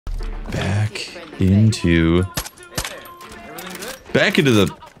Back into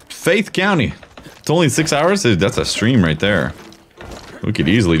the Faith County. It's only 6 hours? That's a stream right there. We could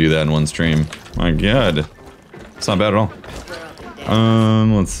easily do that in one stream. My god. It's not bad at all.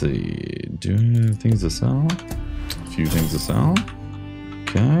 Let's see. Do I have things to sell? A few things to sell.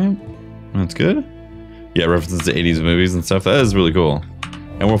 Okay. That's good. Yeah, references to 80s movies and stuff. That is really cool.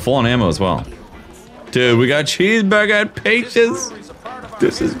 And we're full on ammo as well. Dude, we got cheeseburger and peaches.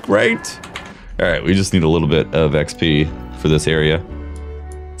 This is great. Alright, we just need a little bit of XP for this area.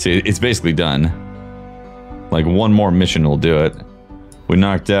 See, it's basically done. Like, one more mission will do it. We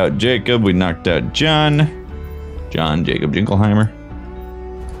knocked out Jacob. We knocked out John. Jacob Jingleheimer.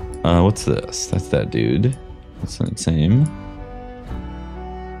 What's this? That's that dude. That's the same.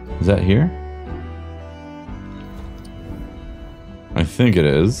 Is that here? I think it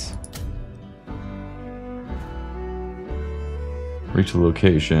is. Reach a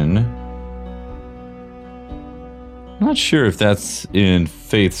location. I'm not sure if that's in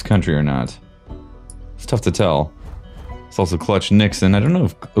Faith's country or not. It's tough to tell. It's also Clutch Nixon. I don't know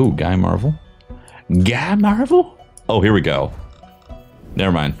if... Oh, Guy Marvel. Guy Marvel? Oh, here we go.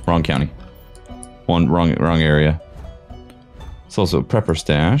 Never mind. Wrong county. Wrong area. It's also Prepper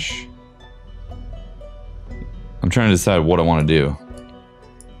Stash. I'm trying to decide what I want to do.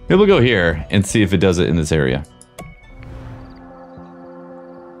 Maybe we'll go here and see if it does it in this area.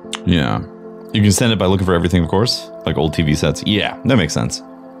 Yeah. You can send it by looking for everything, of course. Like old TV sets. Yeah, that makes sense.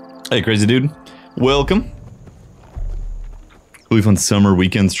 Hey, crazy dude. Welcome. Really fun summer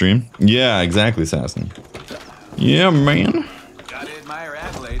weekend stream. Yeah, exactly, Assassin. Yeah, man.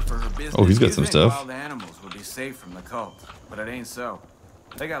 Oh, he's got some stuff. Wild animals would be safe from the cult, but it ain't so.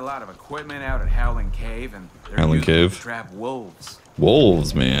 They got a lot of equipment out at Howling Cave, and they're Howling Cave. To trap wolves.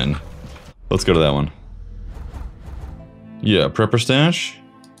 Wolves, man. Let's go to that one. Yeah, Prepper Stash.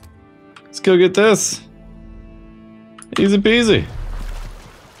 Let's go get this. Easy peasy.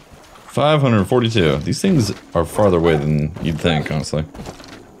 542. These things are farther away than you'd think, honestly.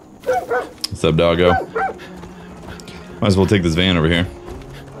 What's up, doggo? Might as well take this van over here.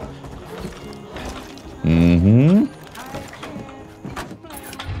 Mm-hmm.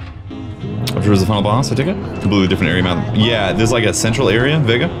 Up here's the final boss, I take it? Completely different area map. Yeah, there's like a central area,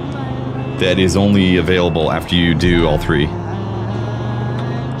 Vega, that is only available after you do all three.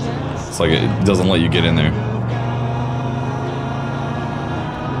 It's like it doesn't let you get in there.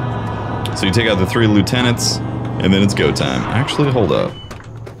 So you take out the 3 lieutenants, and then it's go time. Actually, hold up.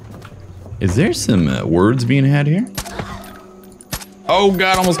 Is there some words being had here? Oh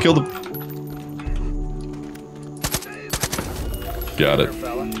god, almost killed him. Got it.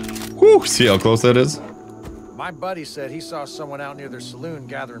 Whew, see how close that is? My buddy said he saw someone out near their saloon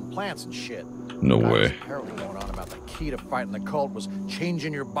gathering plants and shit. No way. Apparently going on about the key to fighting the cult was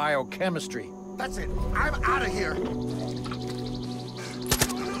changing your biochemistry. That's it. I'm out of here.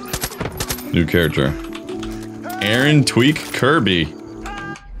 New character. Aaron Tweak Kirby.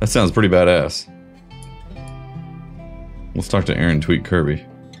 That sounds pretty badass. Let's talk to Aaron Tweak Kirby.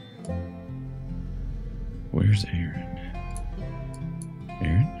 Where's Aaron?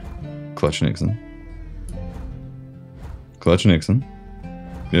 Aaron? Clutch Nixon. Clutch Nixon.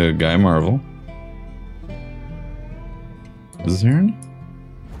 Yeah, Guy Marvel. Is this Aaron?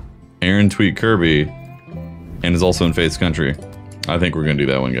 Aaron Tweak Kirby. And is also in Faith's country. I think we're gonna do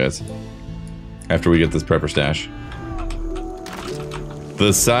that one, guys. After we get this Prepper Stash.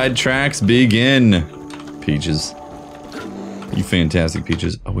 The side tracks begin. Peaches. You fantastic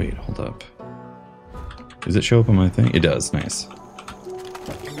Peaches. Oh wait, hold up. Does it show up on my thing? It does, nice.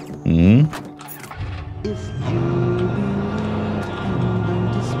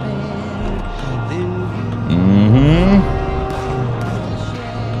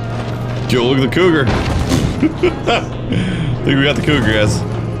 Yo, look at the cougar. I think we got the cougar, guys.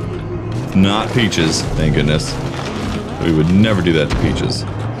 Not Peaches, thank goodness. We would never do that to Peaches.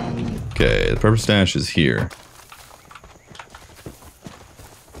 Okay, the Prepper Stash is here.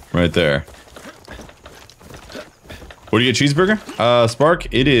 Right there. What do you get, cheeseburger?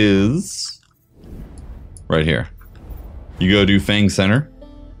 Spark, it is... right here. You go do Fang Center.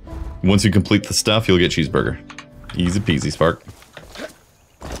 Once you complete the stuff, you'll get cheeseburger. Easy peasy, Spark.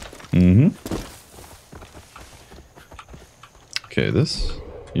 Okay, this.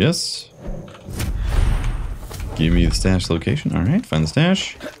 Yes. Give me the stash location. Alright, find the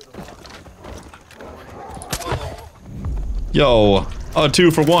stash. Yo, oh,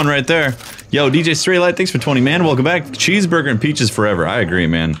 2 for 1 right there. Yo, DJ Straylight, thanks for 20, man. Welcome back. Cheeseburger and Peaches forever. I agree,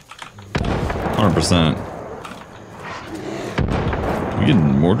 man. 100%. You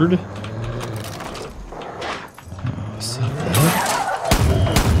getting mortared?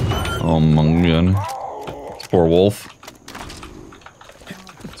 Oh my god. Poor wolf.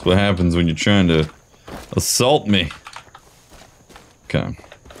 That's what happens when you're trying to assault me. Okay.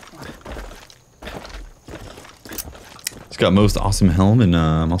 It's got most awesome helm in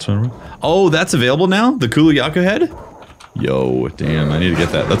Monster Hunter World. Oh, that's available now? The Kuluyaku head? Yo, damn, I need to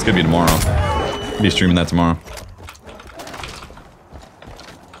get that. That's gonna be tomorrow. I'll be streaming that tomorrow.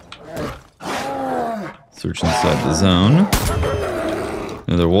 Search inside the zone.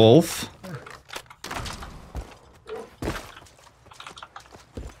 Another wolf.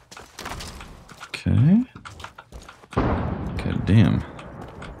 Okay. God damn.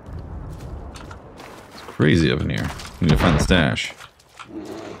 It's crazy up in here. We need to find the stash.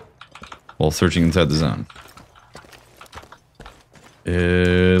 While searching inside the zone.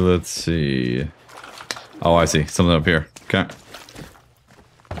 Let's see. Oh, I see. Something up here. Okay.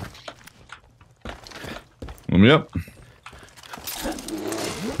 Warm me up.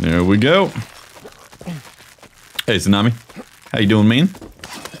 There we go. Hey, Tsunami. How you doing, man?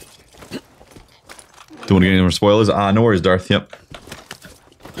 Don't want to get any more spoilers? No worries, Darth. Yep.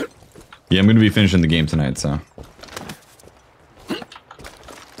 Yeah, I'm going to be finishing the game tonight, so.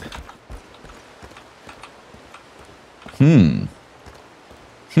 In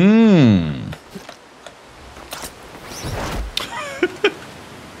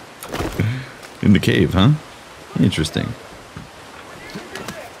the cave, huh? Interesting.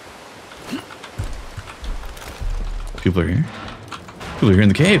 People are here? People are here in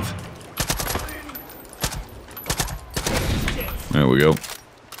the cave. There we go.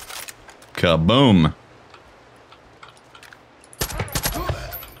 Kaboom.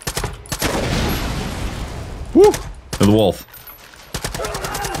 Woo! The wolf.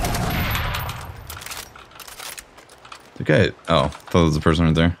 The guy. Oh, thought there was a person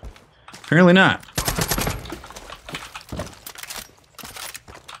right there. Apparently not.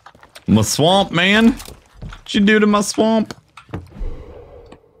 My swamp, man. What'd you do to my swamp?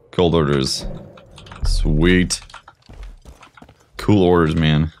 Cold orders. Sweet. Cool orders,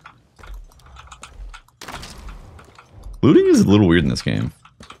 man. Looting is a little weird in this game.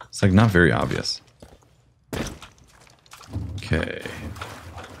 It's like not very obvious. Okay.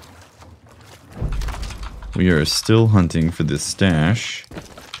 We are still hunting for this stash.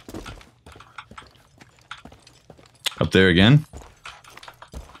 Up there again.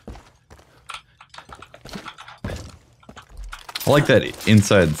 I like that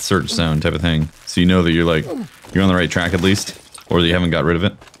inside search zone type of thing. So you know that you're like, you're on the right track at least. Or that you haven't got rid of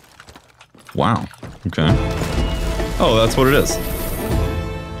it. Wow. Okay. Oh, that's what it is.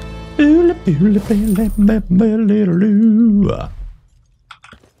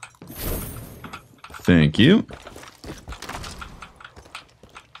 Thank you.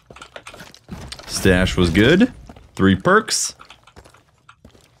 Stash was good. 3 perks.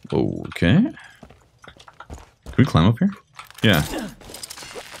 Okay. Can we climb up here? Yeah.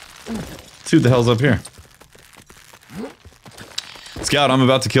 Let's see what the hell's up here. Scout, I'm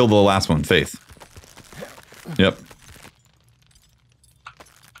about to kill the last one, Faith. Yep.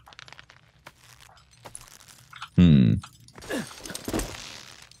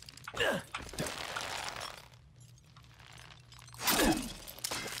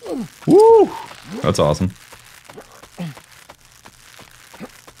 Woo! That's awesome.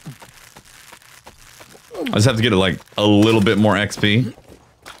 I just have to get like a little bit more XP.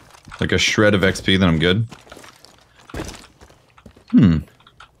 Like a shred of XP, then I'm good.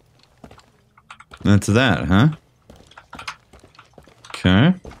 That's that, huh?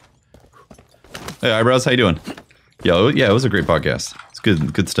 Okay. Hey, Eyebrows, how you doing? Yo, yeah, it was a great podcast. It's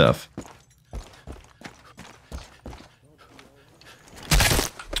good stuff.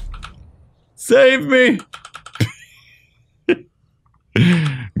 Save me!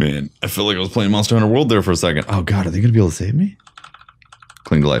 Man, I feel like I was playing Monster Hunter World there for a second. Oh god, are they gonna be able to save me?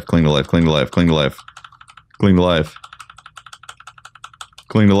 Cling to life, cling to life, cling to life, cling to life. Cling to life.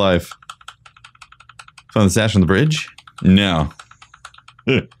 Cling to life. Found the stash on the bridge? No.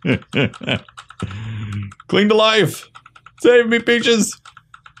 Cling to life! Save me, Peaches!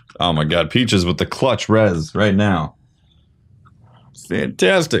 Oh my god, Peaches with the clutch res right now.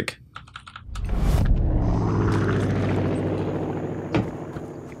 Fantastic.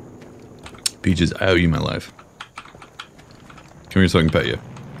 Peaches, I owe you my life. Come here so I can pet you.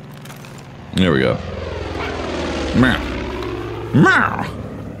 There we go. Meow. Meow.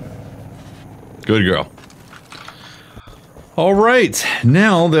 Good girl. All right,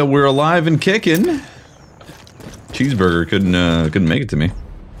 now that we're alive and kicking, Cheeseburger couldn't make it to me.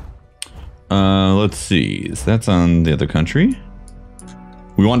 Let's see. So that's on the other country.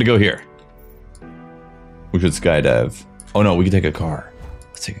 We want to go here. We could skydive. Oh no, we could take a car.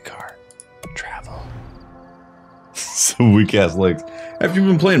 Let's take a car. Some weak ass legs. After you've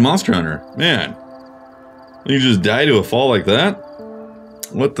been playing Monster Hunter, man. You just die to a fall like that?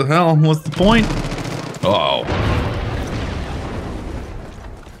 What the hell? What's the point? Uh-oh.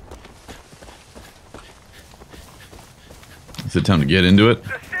 Is it time to get into it? The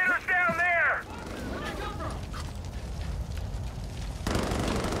center's down there.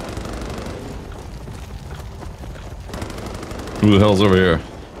 Who the hell's over here?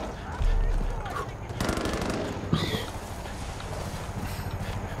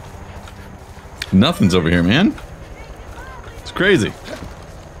 Nothing's over here, man. It's crazy.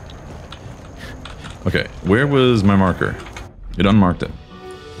 Okay, where was my marker? It unmarked it.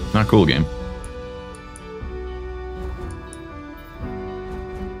 Not cool, game.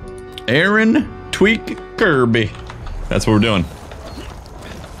 Aaron Tweak Kirby. That's what we're doing.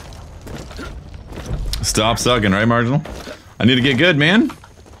 Stop sucking, right, Marginal? I need to get good, man.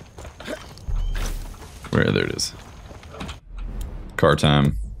 Where? There it is. Car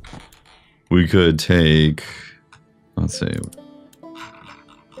time. We could take... Let's see.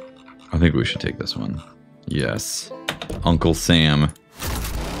 I think we should take this one. Yes. Uncle Sam.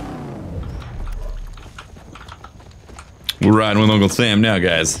 We're riding with Uncle Sam now,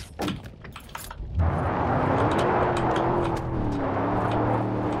 guys.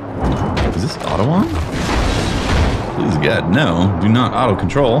 Is this auto on? Please God, no. Do not auto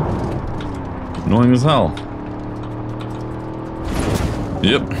control. Annoying as hell.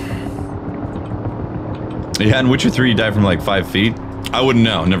 Yep. Yeah, in Witcher 3 you died from like 5 feet. I wouldn't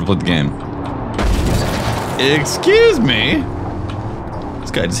know. Never played the game. Excuse me?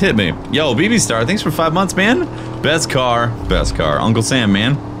 This guy just hit me. Yo, BB Star, thanks for 5 months, man. Best car. Best car. Uncle Sam,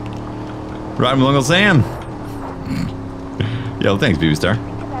 man. Riding with Uncle Sam. Yo, thanks, BB Star.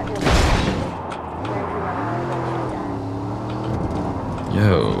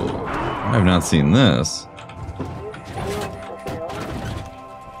 Yo, I have not seen this.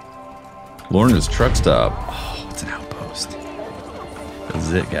 Lorna's truck stop. Oh, it's an outpost.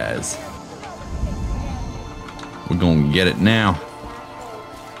 That's it, guys. We're gonna get it now.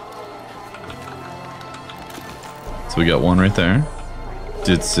 So we got one right there.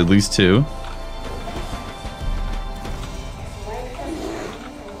 It's at least 2.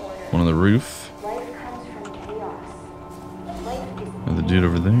 One on the roof. Another dude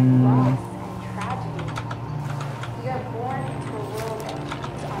over there.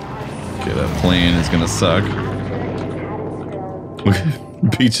 Okay, that plane is gonna suck.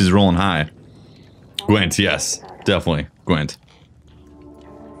 Beach is rolling high. Gwent, yes, definitely. Gwent.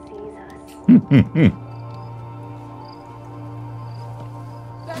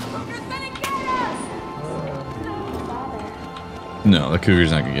 No, the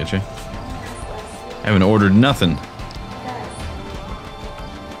cougar's not gonna get you. I haven't ordered nothing.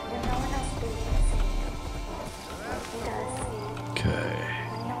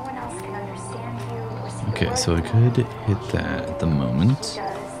 Okay, so I could hit that at the moment. So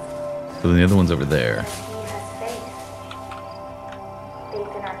then the other one's over there.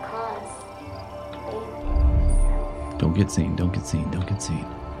 Don't get seen, don't get seen, don't get seen.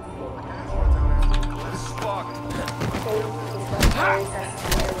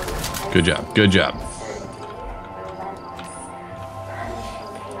 Good job, good job.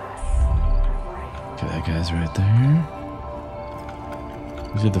 Okay, that guy's right there.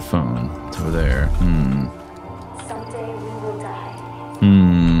 Who's at the phone? It's over there. Someday we will die.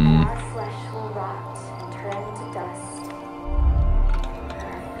 Our flesh will rot and turn to dust.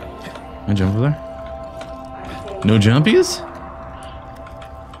 Can I jump over there? No jumpies?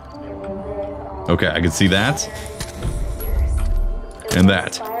 Okay, I can see that. And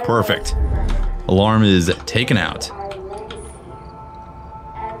that. Perfect. Alarm is taken out.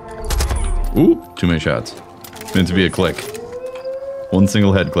 Ooh, too many shots. Meant to be a click. One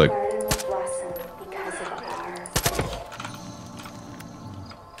single head click.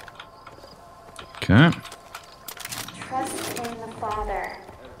 Okay. Trust in the Father.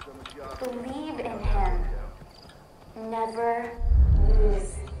 Believe in Him. Never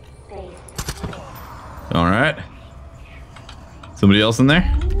lose faith. All right. Somebody else in there?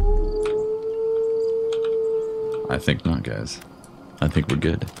 I think not, guys. I think we're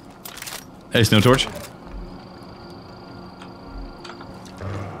good. Hey, Snow Torch.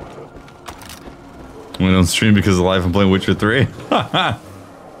 We don't stream because of live and playing Witcher 3. Haha.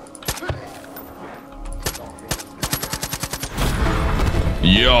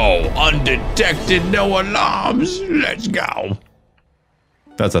 Yo, undetected, no alarms. Let's go.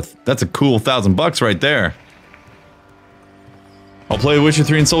 That's a cool $1,000 right there. I'll play Witcher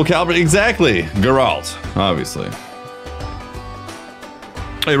 3 and Soul Calibur. Exactly. Geralt, obviously.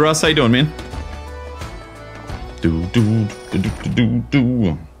 Hey Russ, how you doing, man?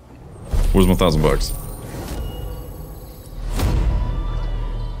 Where's my $1,000?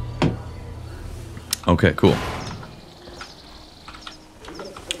 Okay, cool.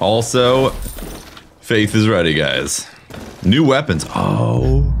 Also, Faith is ready, guys. New weapons.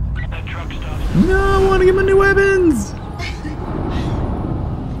 Oh. No, I want to get my new weapons.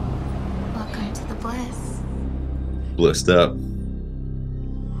 Welcome to the bliss. Blissed up.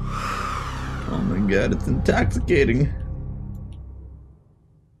 Oh my god, it's intoxicating.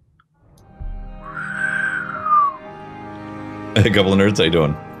 Hey, couple of nerds, how you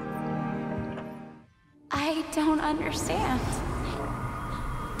doing? I don't understand.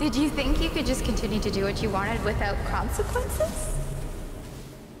 Did you think you could just continue to do what you wanted without consequences?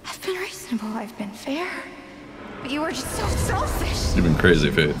 I've been reasonable, I've been fair. But you were just so selfish. You've been crazy,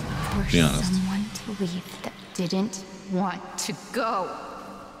 Faith. For Be honest. someone to leave that didn't want to go.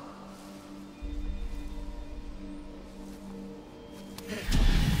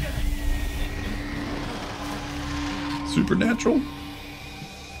 Supernatural?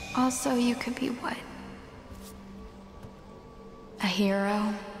 Also, you could be what? A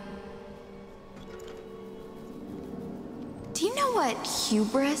hero? Do you know what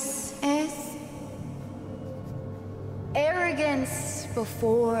hubris is? Arrogance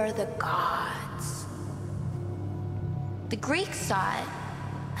before the gods. The Greeks saw it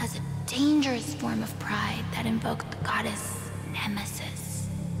as a dangerous form of pride that invoked the goddess Nemesis,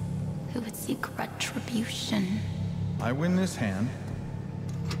 who would seek retribution. I win this hand.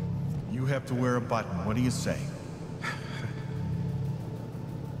 You have to wear a button. What do you say?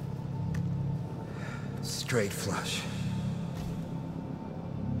 Straight flush.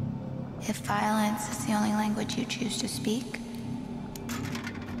 If violence is the only language you choose to speak,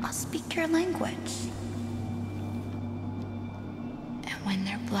 I'll speak your language. And when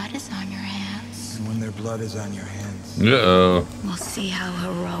their blood is on your hands, And when their blood is on your hands, Uh-oh. we'll see how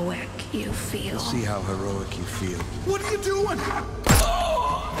heroic you feel. see how heroic you feel. What are you doing?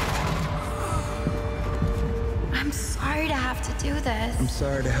 I'm sorry to have to do I'm this.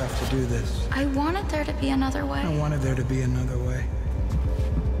 sorry to have to do this. I wanted there to be another way. I wanted there to be another way.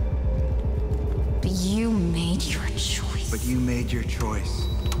 But you made your choice. But you made your choice.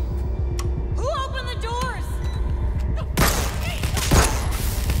 Who opened the doors?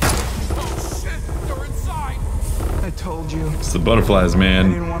 Oh shit! They're inside! I told you. It's the butterflies, I man.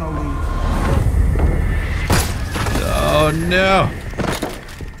 didn't want to leave. Oh no!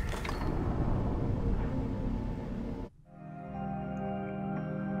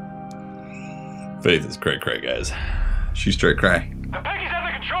 Faith is cray cray, guys. She's straight cray. The Peggy's in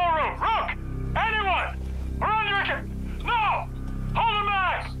the control room! Rook! Anyone! We're under attack! No! Hold them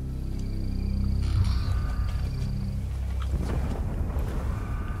back!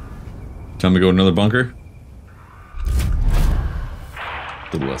 Time to go to another bunker.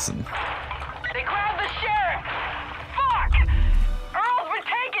 Good lesson. They grabbed the sheriff! Fuck! Earl's been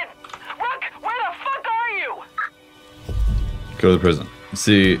taken! Rook, where the fuck are you? Go to the prison.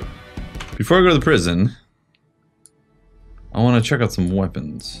 See, before I go to the prison, I want to check out some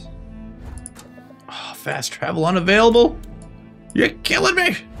weapons. Oh, fast travel unavailable? You're killing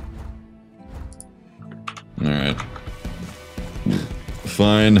me! Alright.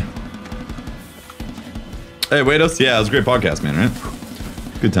 Fine. Hey, Waitos. Yeah, it was a great podcast, man, right?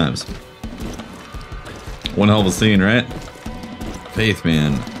 Good times. One hell of a scene, right? Faith,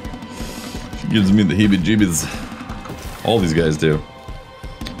 man. She gives me the heebie-jeebies. All these guys do.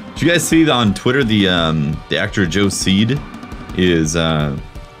 Did you guys see on Twitter the actor Joe Seed is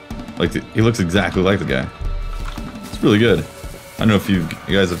like he looks exactly like the guy. It's really good. I don't know if you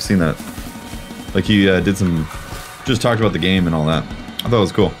guys have seen that. Like he did some, just talked about the game and all that. I thought it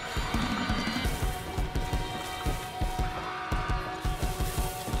was cool.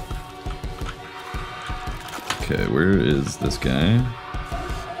 Okay, where is this guy?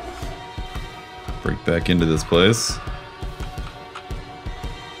 Break back into this place.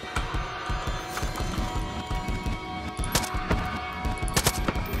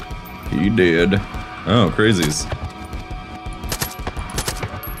 He did. Oh, crazies.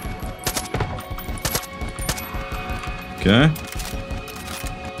 Okay.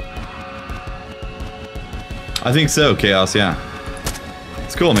 I think so, Chaos, yeah.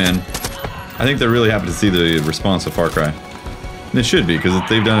 It's cool, man. I think they're really happy to see the response of Far Cry. And it should be, because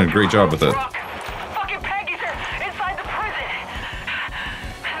they've done a great job with it. Rook, fucking Peggy's inside the prison.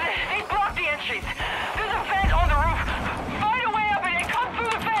 They blocked the entries. There's a vent on the roof. Find a way up and come through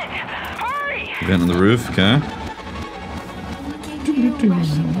the vent. Hurry! Vent on the roof, okay.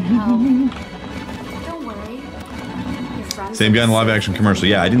 Don't worry. Your friends Same guy in the live action commercial.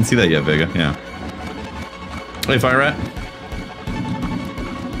 Yeah, I didn't see that yet, Vega. Yeah. Hey, Fire Rat.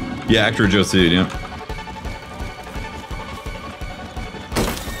 Yeah, actor Joe Seed, yeah.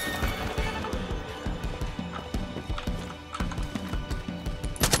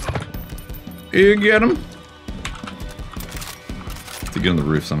 You get him? To get on the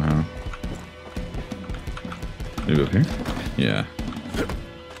roof somehow. Maybe up here? Yeah.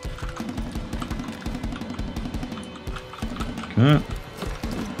 Okay.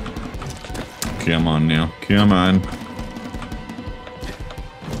 Come on now. Come on.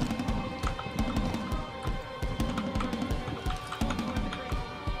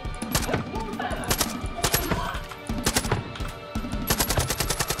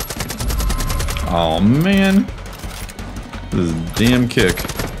 Oh man. This is a damn kick.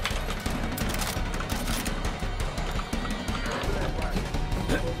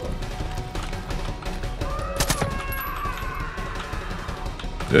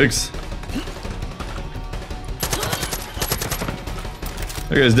 Dicks.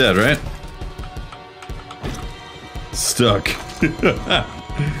 That guy's dead, right? Stuck.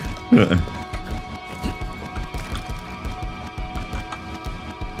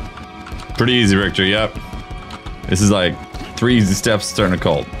 Pretty easy, Richter, yep. This is like 3 easy steps starting a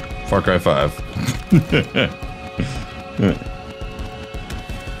cult. Far Cry 5.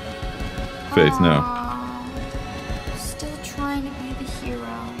 Faith, no. Still trying to be the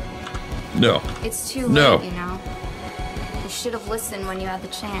hero. No. It's too No. late, you know. You should have listened when you had the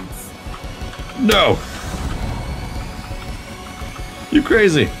chance. No! You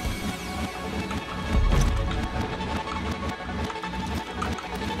crazy.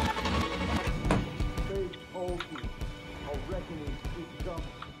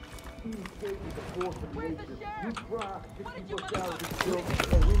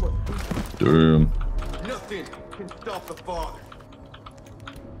 Damn. Nothing can stop the Father.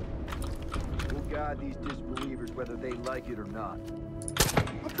 We'll guide these disbelievers whether they like it or not.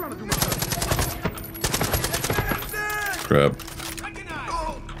 I'm trying to do my best. Crap.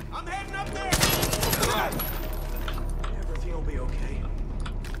 Oh, I'm heading up there. Everything will be okay.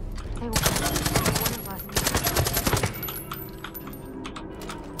 They will one of us.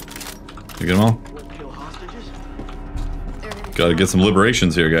 You get them all? Won't kill hostages. Gotta get some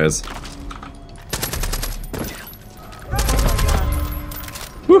liberations here, guys.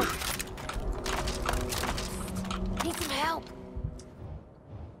 Woo! Need some help.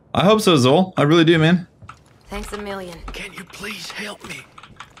 I hope so, Zol. I really do, man. Thanks a million. Can you please help me?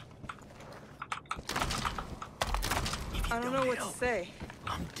 I don't know what to say.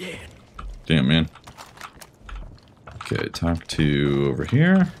 I'm dead. Damn, man. Okay, talk to over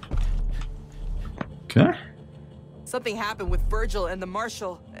here. Okay. Something happened with Virgil and the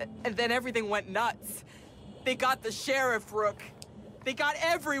marshal, and then everything went nuts. They got the sheriff, Rook. They got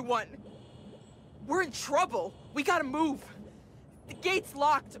everyone. We're in trouble. We gotta move. The gate's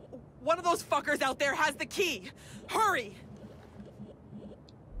locked. One of those fuckers out there has the key. Hurry!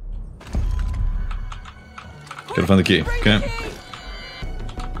 Gotta find the key. Okay.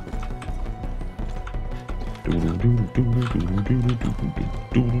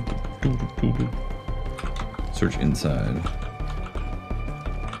 Search inside.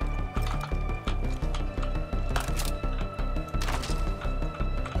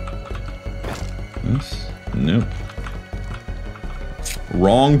 This? Nope.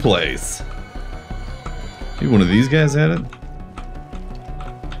 Wrong place. Maybe one of these guys had it?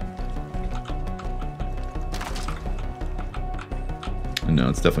 No,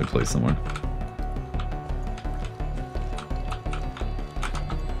 it's definitely placed somewhere.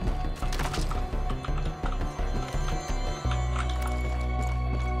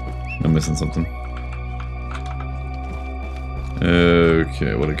 I'm missing something.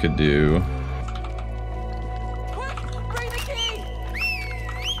 Okay, what I could do. Bring the key!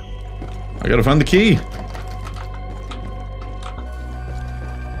 I gotta find the key.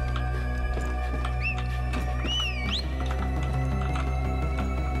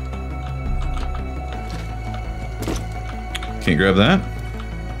 Can't grab that?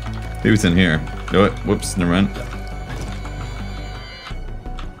 Maybe it's in here. No, what? Whoops, never mind.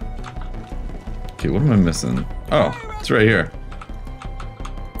 Okay, what am I missing? Oh, it's right here.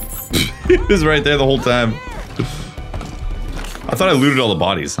 It was right there the whole time. I thought I looted all the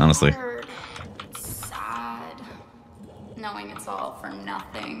bodies, honestly. It's sad. Knowing it's all for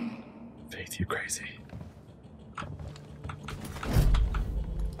nothing. Faith, you crazy.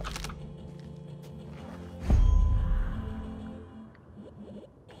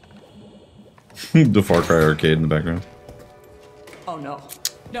 The Far Cry arcade in the background. Oh no.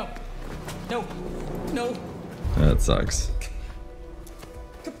 No. No. No. That sucks.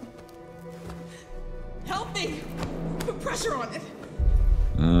 Help me! Put pressure on it!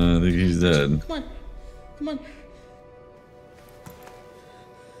 I think he's dead. Come on. Come on.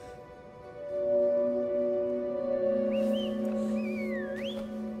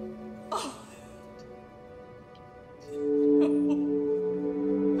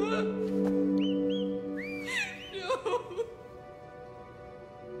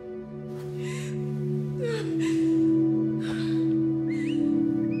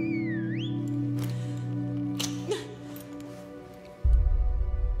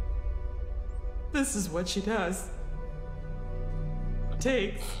 This is what she does.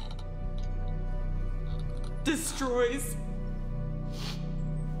 Takes. Destroys.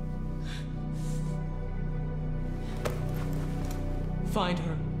 Find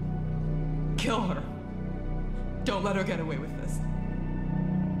her. Kill her. Don't let her get away with this.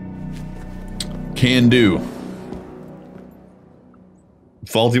 Can do.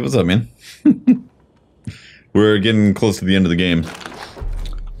 Faulty, what's up, man? We're getting close to the end of the game.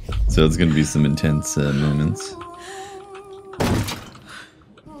 So it's gonna be some intense moments.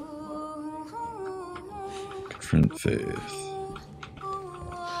 Confront Faith.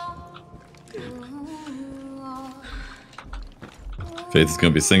 Faith is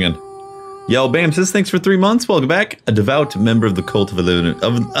gonna be singing. Yo, Bam says thanks for 3 months. Welcome back. A devout member of the cult of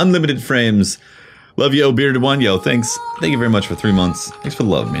unlimited frames. Love you, bearded one. Yo, thanks. Thank you very much for 3 months. Thanks for the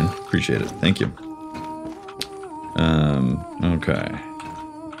love, man. Appreciate it. Thank you. Okay.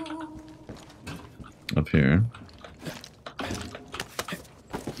 Up here.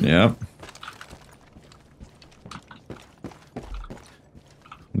 Yep.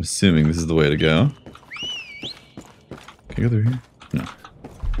 I'm assuming this is the way to go. Can I go through here? No.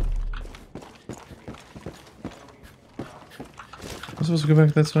 I'm supposed to go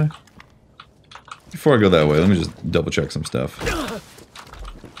back this way? Before I go that way, let me just double check some stuff.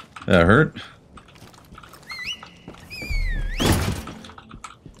 That hurt.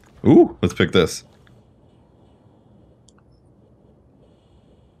 Ooh, let's pick this.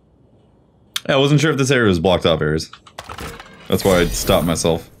 Yeah, I wasn't sure if this area was blocked off areas. That's why I stopped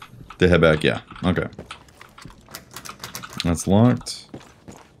myself to head back. Yeah, okay. That's locked.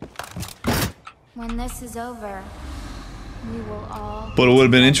 When this is over, we will all... But it would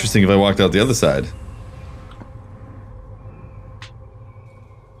have been interesting if I walked out the other side.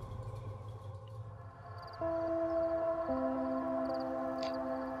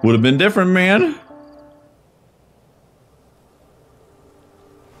 Would have been different, man.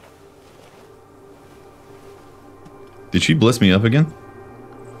 Did she bliss me up again?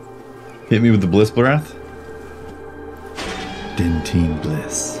 Hit me with the bliss breath? Dentine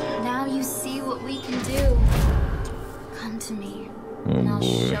bliss. Now you see what we can do. Come to me, and I'll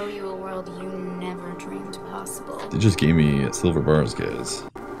show you a world you never dreamed possible. They just gave me silver bars, guys.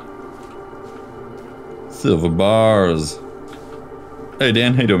 Silver bars. Hey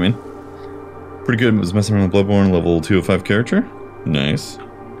Dan, how you doing, man? Pretty good. Was messing around with Bloodborne, level 205 character. Nice.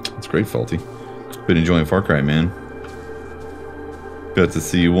 That's great, Faulty. Been enjoying Far Cry, man. Got to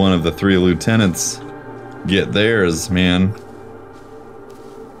see one of the 3 lieutenants get theirs, man.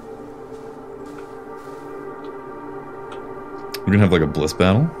 We're gonna have like a bliss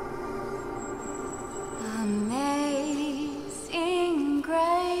battle. Amazing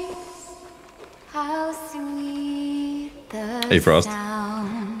grace, how sweet the Hey, Frost.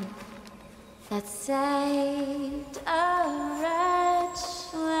 sound that saved a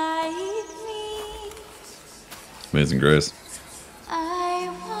wretch like me. Amazing Grace. I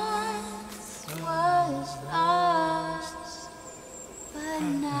once was lost, but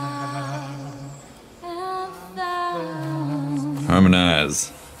now am found.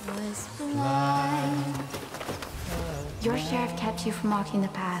 Harmonize. Was blind. Your sheriff kept you from walking the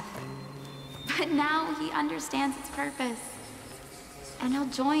path, but now he understands its purpose, and he'll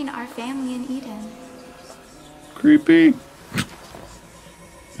join our family in Eden. Creepy.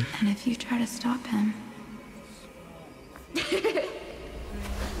 And if you try to stop him...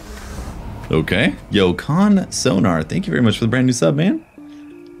 Okay. Yo, Con Sonar, thank you very much for the brand new sub, man.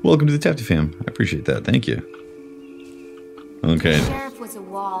 Welcome to the Tefty fam. I appreciate that. Thank you. Okay. The sheriff was a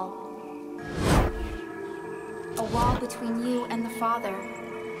wall. A wall between you and the Father.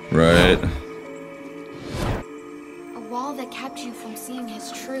 Right. A wall that kept you from seeing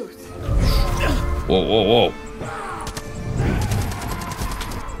his truth. Whoa, whoa, whoa.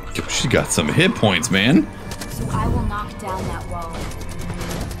 Yo, she got some hit points, man. So I will knock down that wall.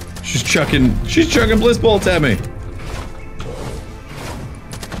 She's chucking bliss bolts at me.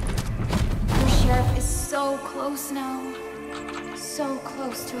 Your sheriff is so close now. So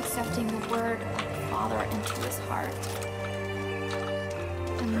close to accepting the word of the Father into his heart.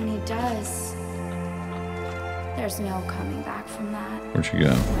 And when he does, There's no coming back from that. Where'd she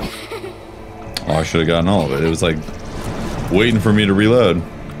go? Oh, I should have gotten all of it. It was like waiting for me to reload.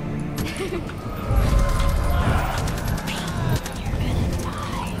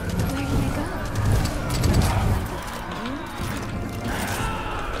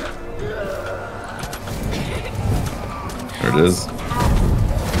 There it is.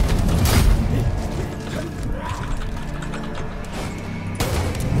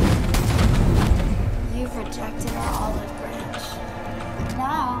 You've rejected our olive branch.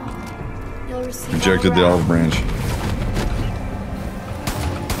 Now, you'll receive Rejected the olive branch.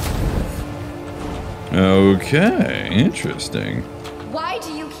 Okay, interesting. Why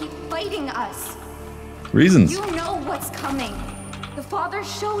do you keep fighting us? Reasons. You know what's coming. The Father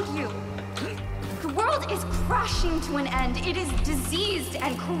showed you. The world is crashing to an end. It is diseased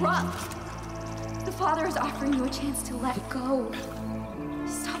and corrupt. The Father is offering you a chance to let go.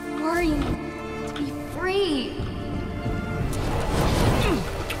 Stop worrying. Be free.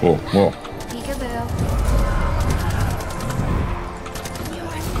 Whoa, whoa. Peekaboo.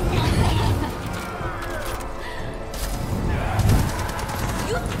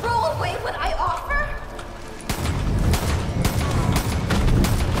 You throw away what I offer?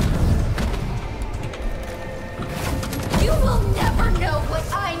 You will never know what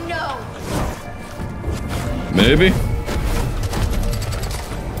I know. Maybe.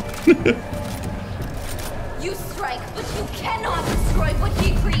 You strike, but you cannot destroy what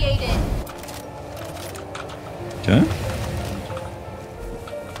he created. Okay.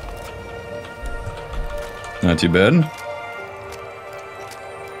 Not too bad.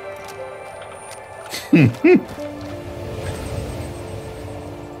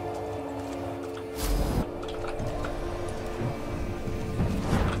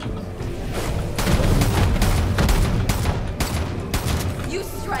 You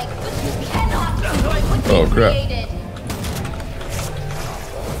strike, but you cannot destroy what he Oh, crap. created.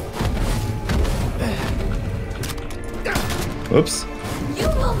 Oops. You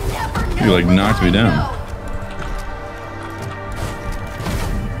will never know. You like what knocked me I down. know.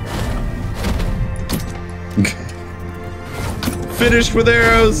 Finished with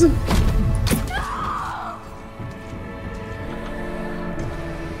arrows.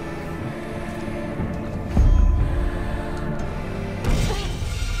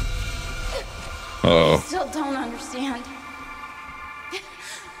 Uh-oh. Still don't understand.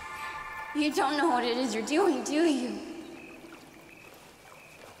 You don't know what it is you're doing, do you?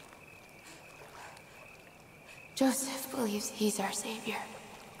 Joseph believes he's our savior.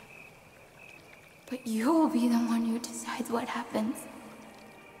 But you will be the one who decides what happens.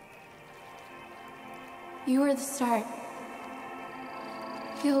 You are the start.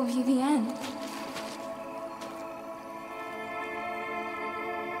 He'll be the end.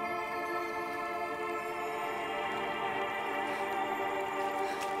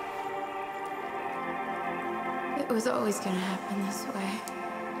 It was always gonna happen this way.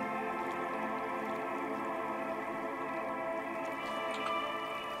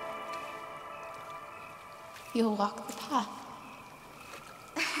 You'll walk the path.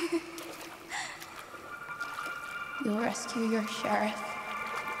 You'll rescue your sheriff.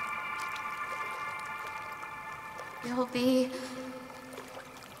 You'll be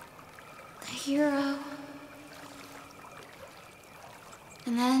a hero.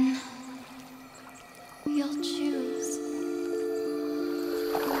 And then you'll choose.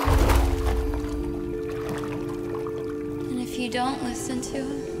 And if you don't listen to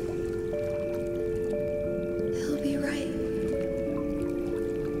him, he'll be right.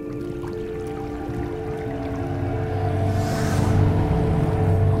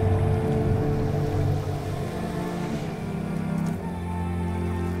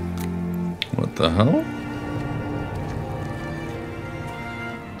 What the hell?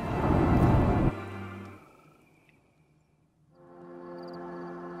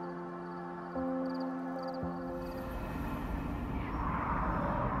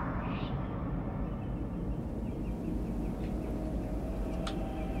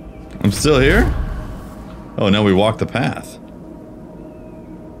 I'm still here? Oh, now we walk the path.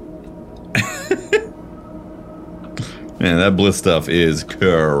 Man, that bliss stuff is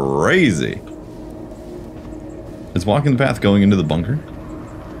crazy. Is walking the path going into the bunker?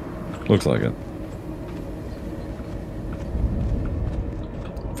 Looks like it.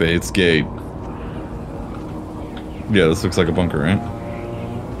 Faith's Gate. Yeah, this looks like a bunker, right?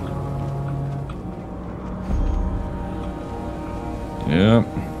 Yep.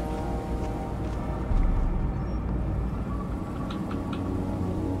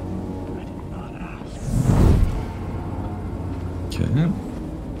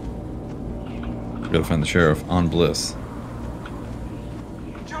 Okay. Gotta find the sheriff on Bliss.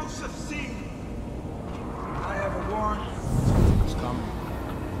 Joseph, see! I have a warrant. It's coming.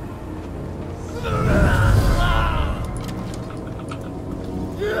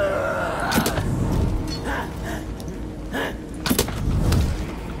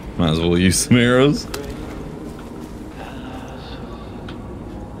 Might as well use some arrows.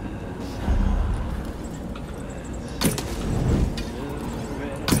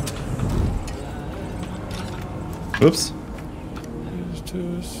 Oops.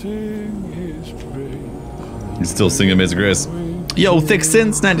 He's still singing Amazing Grace. Yo, Thick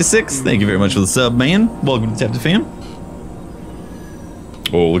Sense 96. Thank you very much for the sub, man. Welcome to Tefty fam.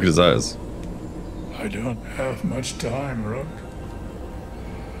 Oh, look at his eyes. I don't have much time, Rook.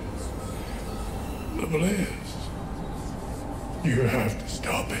 The Bliss. You have to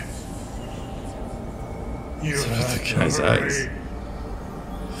stop it. You have to guy's hurry. eyes.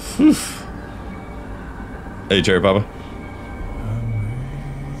 Whew. Hey, Cherry Papa.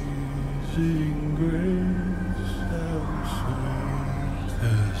 Amazing grace, how sweet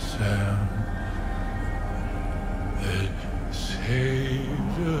the sound that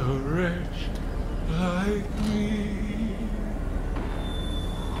saved a wretch like me.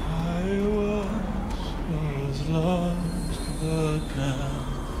 I once was lost, but now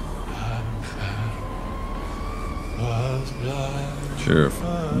I'm found. Was blind. Sheriff,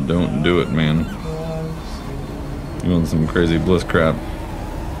 don't do it, man. You want some crazy Bliss crap.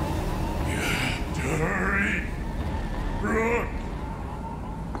 You have to hurry. Rook.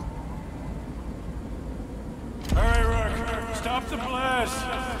 Hurry, Rook. Stop the Bliss.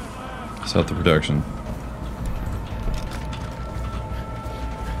 Stop the production.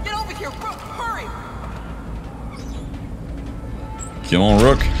 Get over here, Rook! Hurry! Come on,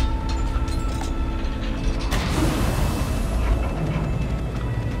 Rook.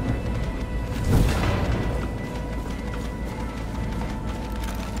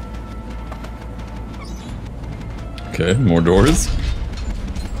 Okay, more doors.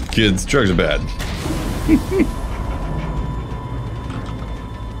 Kids, drugs are bad.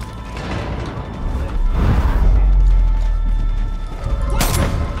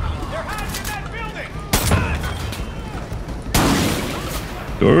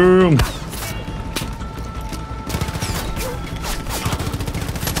 Damn.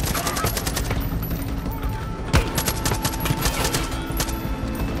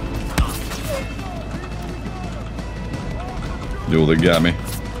 Yo, they got me.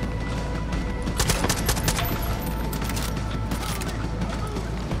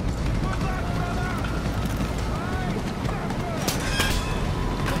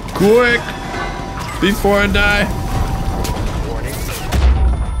 Quick! Before I die!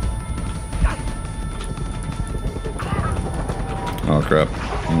 Oh crap,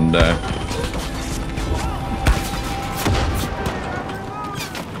 I'm gonna die.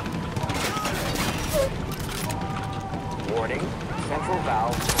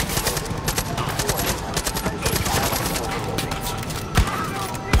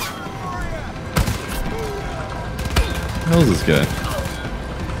 Who the hell is this guy?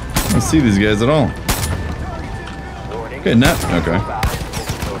 I don't see these guys at all. Okay, net. Okay.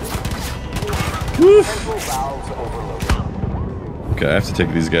 Woof. Okay, I have to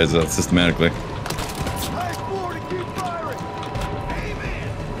take these guys out systematically.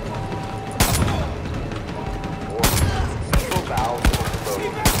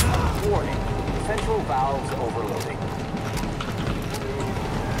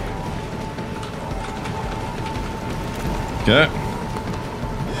 Okay.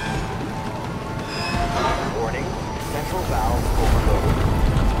 Warning, central valves overloading.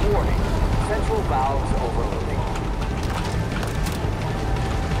 Warning, central valves overloading.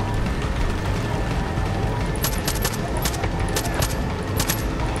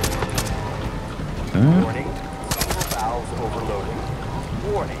 Warning, central valves overloading.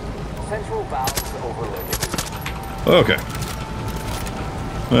 Warning, central valves overloading. Okay.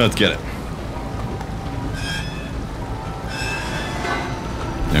 Let's get it.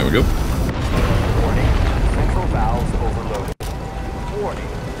 There we go. Warning, central valves overloading.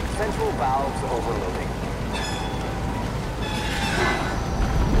 Warning, central valves overloading.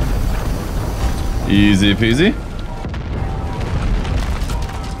 Easy peasy.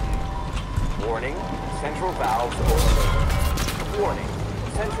 Warning, central valves overloading. Warning,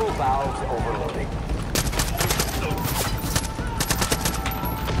 central valves overloading.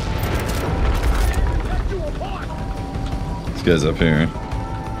 This guy's up here.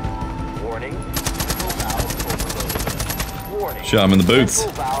 Warning, central valves overloading. Warning, Shot him in the boots.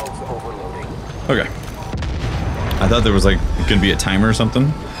 central valves overloading. Okay. I thought there was like gonna be a timer or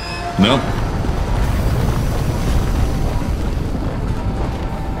something. Nope.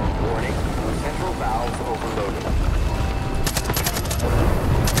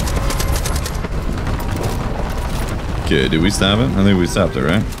 Okay, did we stop it? I think we stopped it,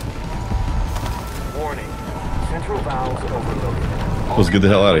 right? Warning. Central valves overloaded. Let's get the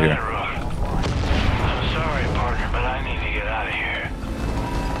hell out of here. I'm sorry, partner, but I need to get out of here.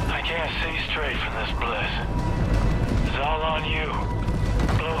 I can't see straight from this bliss. It's all on you.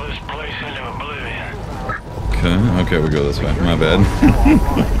 Blow this place into oblivion. Okay, we go this way. My bad.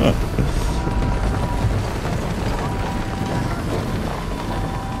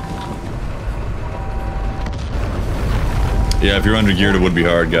 Yeah, if you're under geared, it would be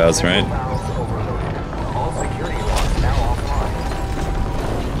hard, guys, right? All security locks now offline.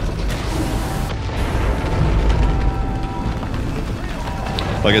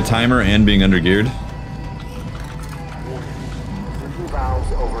 Like a timer and being under geared. Central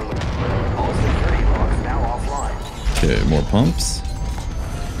valves overloaded. All security locks now offline. Okay, more pumps.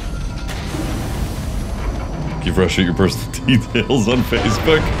 Give Russia your personal details on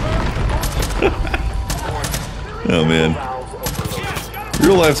Facebook. Oh man.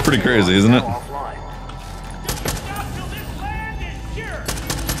 Real life's pretty crazy, isn't it?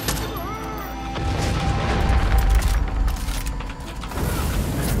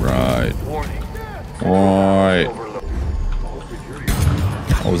 Right. Right.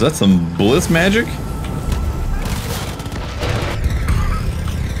 Oh, is that some bliss magic?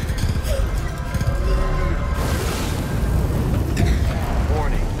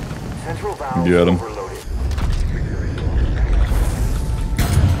 Get him.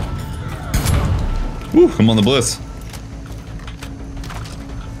 Woo, I'm on the bliss.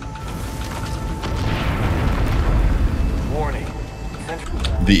 Warning.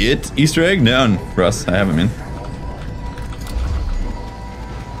 The It Easter egg? No, Russ, I haven't, man.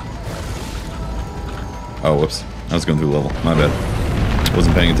 Oh, whoops. I was going through the level. My bad.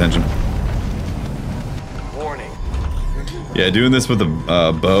 Wasn't paying attention. Warning. Yeah, doing this with a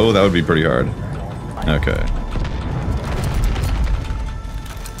bow, that would be pretty hard. Okay.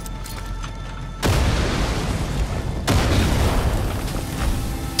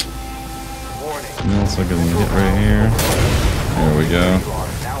 What else I can hit right here? There we go.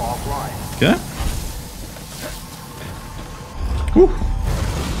 Okay. Woo.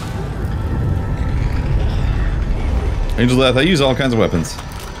 Angel Death, I use all kinds of weapons.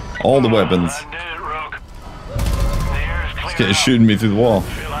 All the weapons. This guy's shooting me through the wall.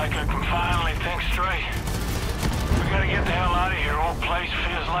 Feel like I can finally think straight. We gotta get the hell out of here. Old place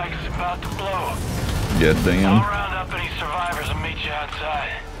feels like it's about to blow. Yeah, damn. I'll round up any survivors and meet you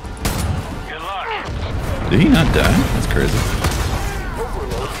outside. Good luck. Did he not die? That's crazy.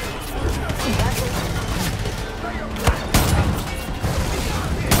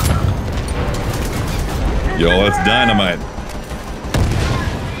 Yo, that's dynamite.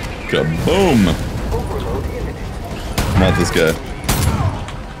 Kaboom! I want this guy.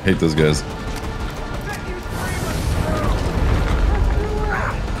 Hate those guys.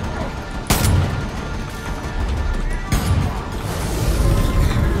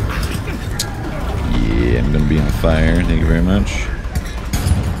 Yeah, I'm gonna be on fire. Thank you very much.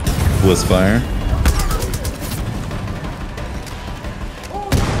 Bliss fire.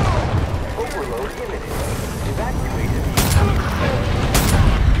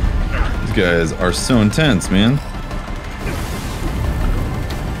 These guys are so intense, man.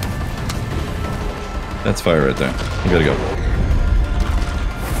 That's fire right there. You gotta go.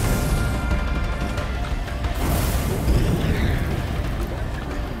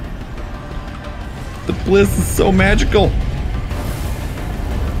 The bliss is so magical.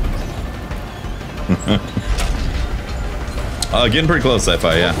 Getting pretty close,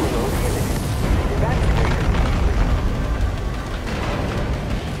 sci-fi, yeah.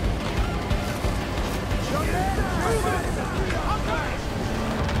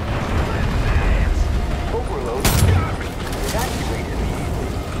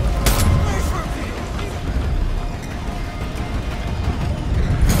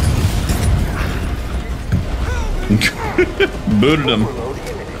 Booted him.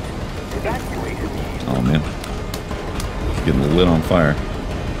 Oh man. He's getting lit on fire.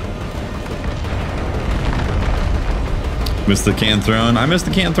 Missed the can throne. I missed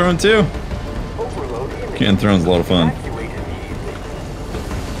the can throne too. Can throne's a lot of fun.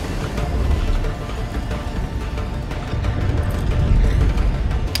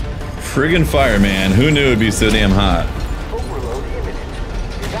 Friggin' fire, man. Who knew it'd be so damn hot?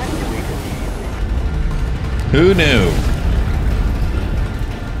 Who knew?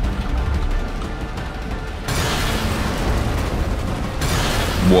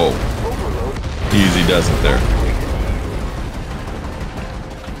 Whoa. Easy does it there.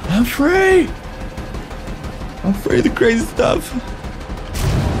 I'm free! I'm free of the crazy stuff.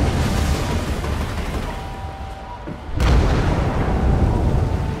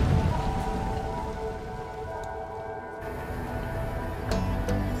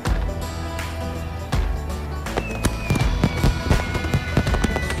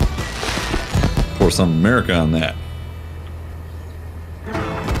 Pour some America on that.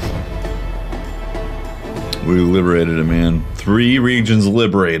 We liberated it, man. 3 regions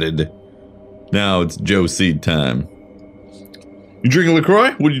liberated. Now it's Joe Seed time. You drinking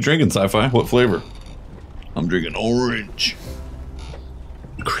LaCroix? What are you drinking, Sci-Fi? What flavor? I'm drinking orange.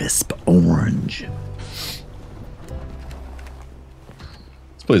 Crisp orange.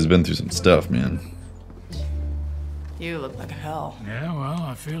 This place has been through some stuff, man. You look like hell. Yeah, well,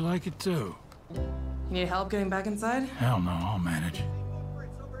 I feel like it too. You need help getting back inside? Hell no, I'll manage.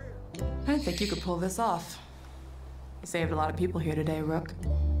 I didn't think you could pull this off. You saved a lot of people here today, Rook.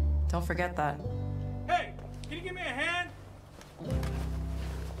 Don't forget that. Hey, can you give me a hand?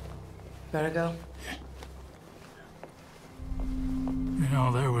 Better go. You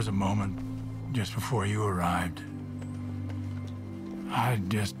know, there was a moment just before you arrived. I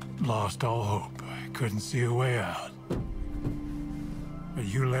just lost all hope. I couldn't see a way out. But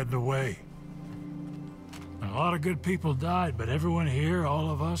you led the way. A lot of good people died, but everyone here, all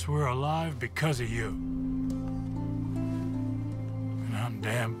of us, we're alive because of you. And I'm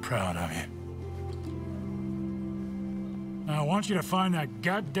damn proud of you. Now, I want you to find that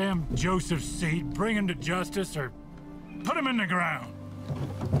goddamn Joseph Seed, bring him to justice, or put him in the ground.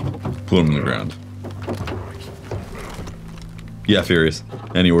 Put him in the ground. Yeah, Furious.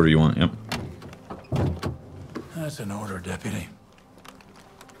 Any order you want, yep. That's an order, Deputy.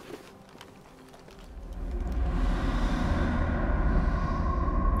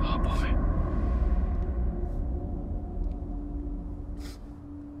 Oh, boy.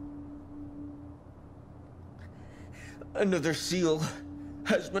 Another seal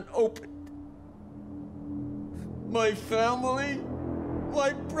has been opened. My family,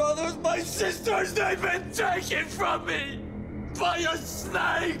 my brothers, my sisters, they've been taken from me by a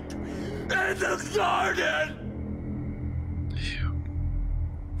snake in the garden.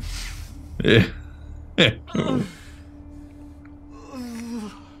 Yeah.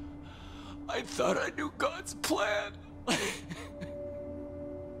 I thought I knew God's plan.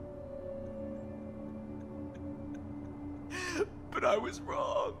 But I was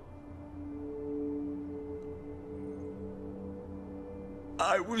wrong.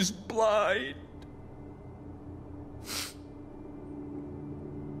 I was blind.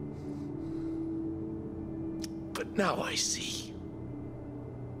 But now I see.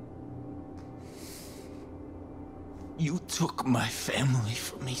 You took my family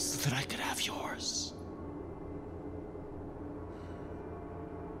from me so that I could have yours.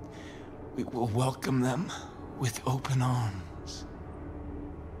 We will welcome them with open arms.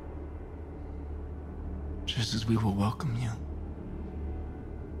 Just as we will welcome you.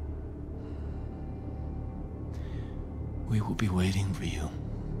 We will be waiting for you.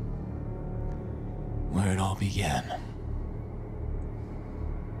 Where it all began.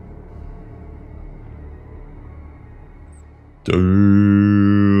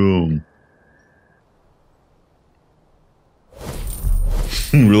 Damn.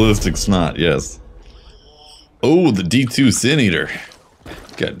 Realistic snot, yes. Oh, the D2 Sin Eater.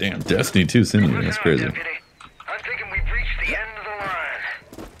 Goddamn, Destiny 2 Sin Eater, that's crazy. I'm thinking we've reached the end of the line.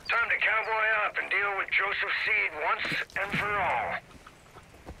 Time to cowboy up and deal with Joseph Seed once and for all.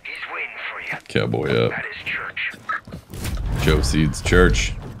 He's waiting for you. Cowboy up. At his church. Joe Seed's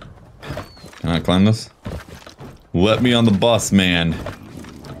church. Can I climb this? Let me on the bus, man.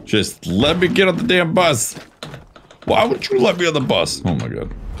 Just let me get on the damn bus. Why would you let me on the bus? Oh my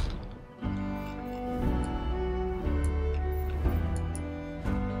god.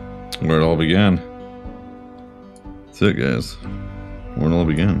 Where it all began. That's it, guys. Where it all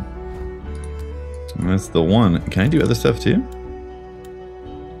began. And that's the one. Can I do other stuff too?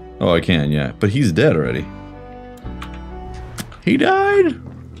 Oh, I can, yeah. But he's dead already. He died?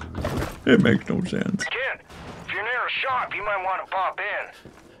 It makes no sense. Kid, if you're near a shop, you might want to pop in.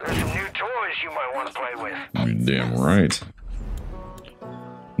 There's some new toys you might want to play with. You're damn right.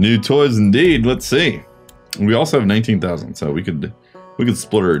 New toys indeed. Let's see. We also have 19,000, so we could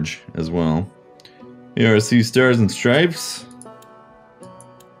splurge as well. ARC Stars and Stripes.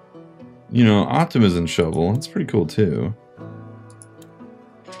 You know, Optimism Shovel. That's pretty cool too.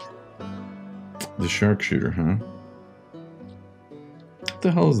 The Sharpshooter, huh? What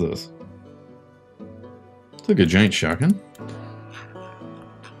the hell is this? It's like a giant shotgun.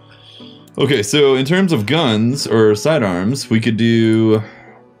 Okay, so in terms of guns or sidearms, we could do...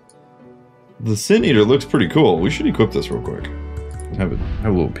 The Sin Eater looks pretty cool. We should equip this real quick. Have a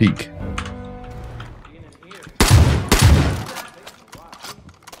little peek.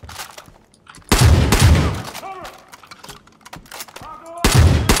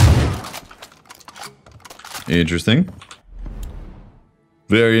 Interesting.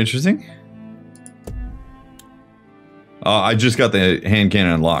 Very interesting. I just got the hand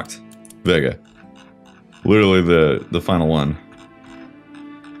cannon unlocked. Vega. Literally the final one.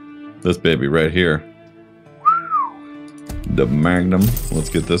 This baby right here. The Magnum. Let's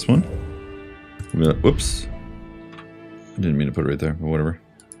get this one. Whoops. I didn't mean to put it right there, but whatever.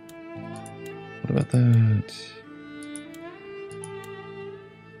 What about that?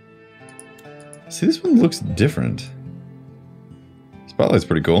 See, this one looks different. Spotlight's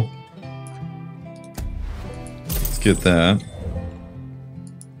pretty cool. Let's get that.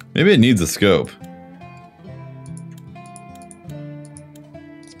 Maybe it needs a scope.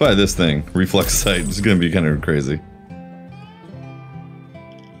 Let's buy this thing. Reflex sight. It's gonna be kind of crazy.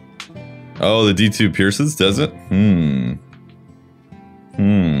 Oh, the D2 pierces, does it?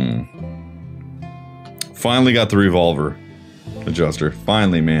 Finally got the revolver adjuster.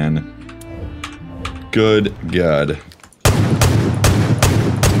 Finally, man. Good God.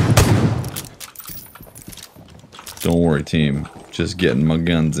 Don't worry, team. Just getting my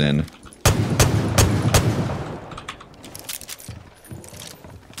guns in.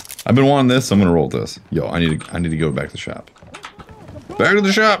 I've been wanting this, so I'm gonna roll this. Yo, I need to go back to the shop. Back to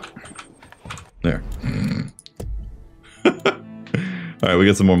the shop. There. Alright, we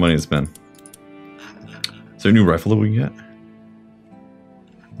got some more money to spend. Is there a new rifle that we can get?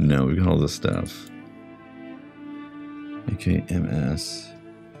 No, we got all this stuff. AKMS.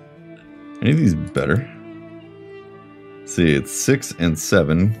 Any of these better? Let's see, it's 6 and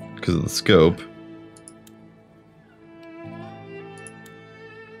 7 because of the scope.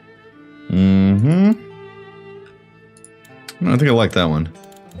 I think I like that one.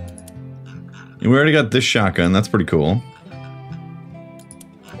 And we already got this shotgun, that's pretty cool.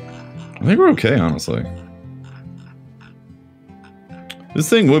 I think we're okay, honestly. This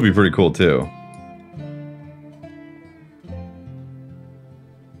thing would be pretty cool, too.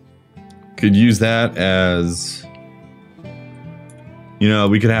 Could use that as... You know,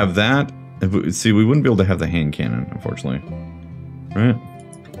 we could have that. See, we wouldn't be able to have the hand cannon, unfortunately. Right?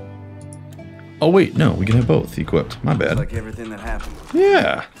 Oh, wait, no, we can have both equipped. My bad. Like everything that happened.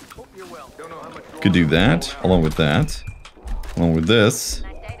 Yeah. Could do that, along with that. Along with this.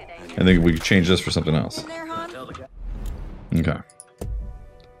 I think we could change this for something else. Okay.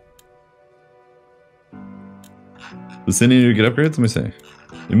 Does it need to get upgrades? Let me see.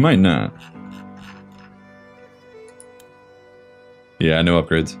 It might not. Yeah, no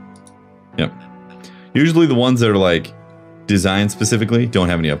upgrades. Yep. Usually the ones that are like designed specifically don't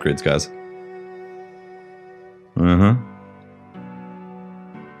have any upgrades, guys. Uh-huh.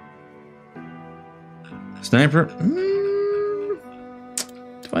 Sniper?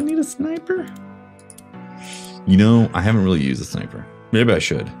 Do I need a sniper? You know, I haven't really used a sniper. Maybe I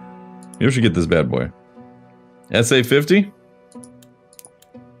should. Maybe I should get this bad boy. SA-50?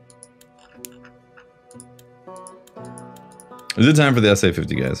 Is it time for the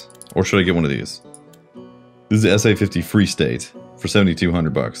SA-50, guys? Or should I get one of these? This is the SA-50 Free State for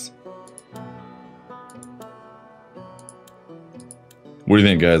 7,200 bucks. What do you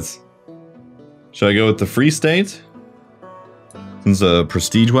think, guys? Should I go with the Free State? Since it's a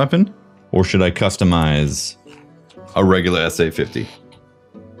prestige weapon? Or should I customize a regular SA-50?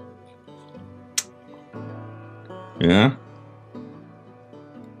 Yeah?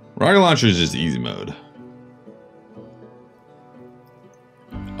 Rocket launcher is just easy mode.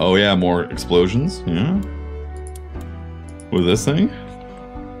 Oh yeah, more explosions, yeah. With this thing?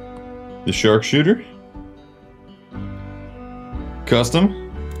 The sharpshooter?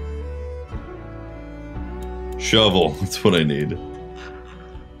 Custom? Shovel, that's what I need.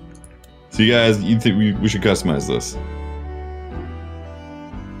 So you guys, you think we should customize this?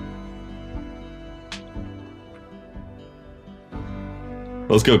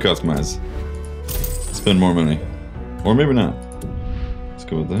 Let's go customize. Spend more money. Or maybe not. Let's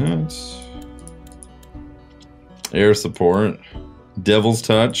go with that. Air support. Devil's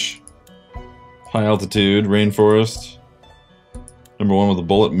Touch. High altitude. Rainforest. Number 1 with a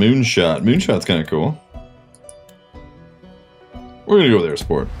bullet. Moonshot. Moonshot's kind of cool. We're gonna go with air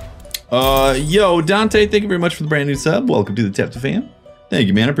support. Yo, Dante, thank you very much for the brand new sub. Welcome to the Tefty fam. Thank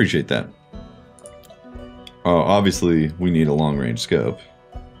you, man. I appreciate that. Obviously, we need a long-range scope.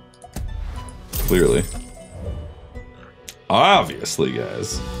 Clearly. Obviously,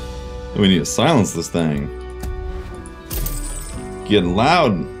 guys. We need to silence this thing. Getting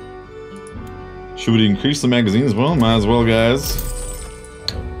loud. Should we increase the magazine as well? Might as well, guys.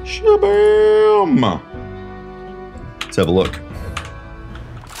 Shaboom! Let's have a look.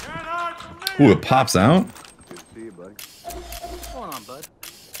 Ooh, it pops out. Good to see you, buddy. What's going on, bud?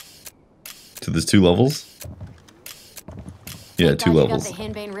 So there's 2 levels? Yeah, 2 levels.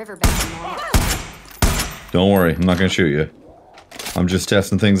 Don't worry, I'm not gonna shoot you. I'm just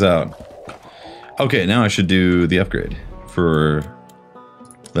testing things out. Okay, now I should do the upgrade for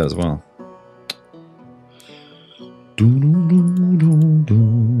that as well.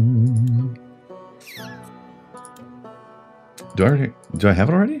 Do I have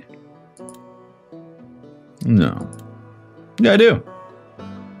it already? No. Yeah, I do.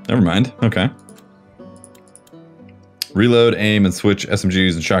 Never mind. Okay. Reload, aim, and switch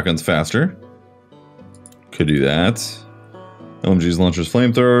SMGs and shotguns faster. Could do that. LMGs, launchers,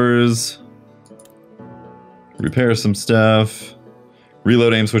 flamethrowers. Repair some stuff.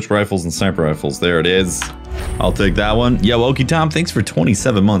 Reload, aim, switch rifles, and sniper rifles. There it is. I'll take that one. Yo, Okie Tom, thanks for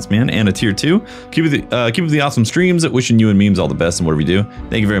 27 months, man, and a tier 2. Keep up the awesome streams. Wishing you and memes all the best in whatever you do.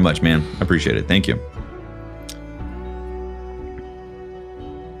 Thank you very much, man. I appreciate it. Thank you.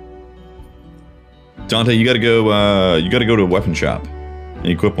 Dante, you gotta go. You gotta go to a weapon shop and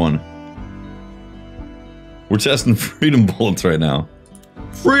equip one. We're testing freedom bullets right now.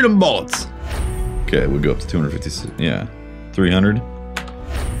 Freedom bullets. Okay, we'll go up to 256. Yeah, 300.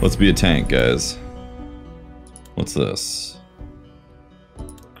 Let's be a tank, guys. What's this?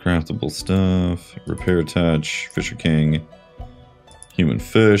 Craftable stuff. Repair touch. Fisher King. Human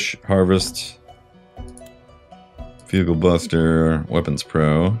fish. Harvest. Vehicle buster. Weapons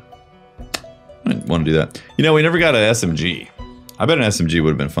pro. I want to do that. You know, we never got an SMG. I bet an SMG would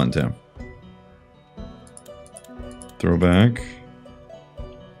have been fun too. Throwback.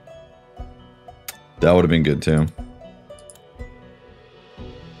 That would have been good too.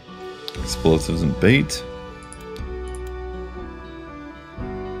 Explosives and bait.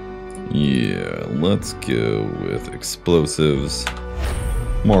 Yeah, let's go with explosives.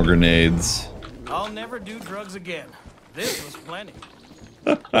 More grenades. I'll never do drugs again. This was plenty.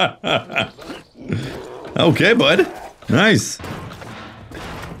 Okay, bud. Nice.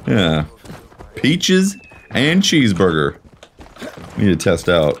 Yeah. Peaches and cheeseburger. Need to test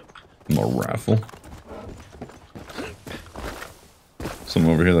out more rifle.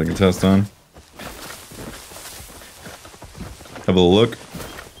 Something over here that I can test on. Have a look.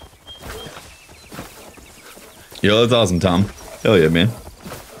 Yo, that's awesome, Tom. Hell yeah, man.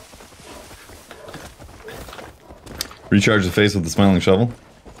 Recharge the face with the smiling shovel.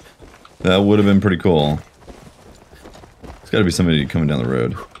 That would have been pretty cool. There's got to be somebody coming down the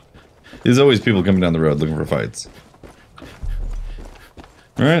road. There's always people coming down the road looking for fights.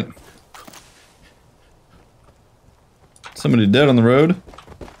 Alright. Somebody dead on the road.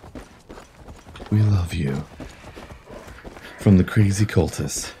 We love you. From the crazy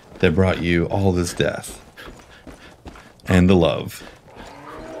cultists that brought you all this death. And the love.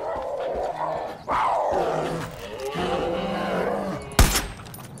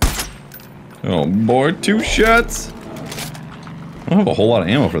 Oh boy, 2 shots. I don't have a whole lot of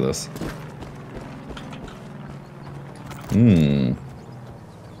ammo for this.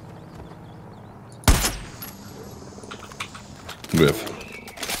 Whiff.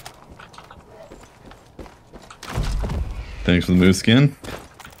 Thanks for the moose skin.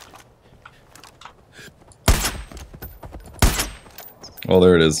 Oh,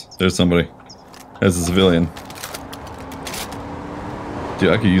 there it is. There's somebody. That's a civilian. Dude,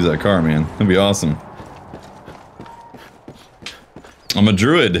 I could use that car, man. That'd be awesome. I'm a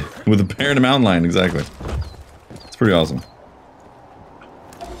druid with a bear and a mountain lion, exactly. It's pretty awesome.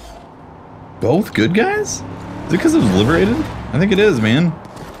 Both good guys? Is it because I was liberated? I think it is, man.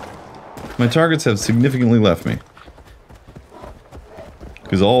 My targets have significantly left me.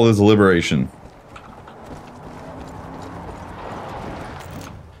 Because all is liberation.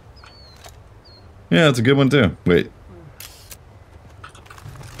 Yeah, it's a good one too. Wait.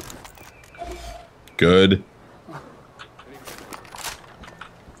 Good.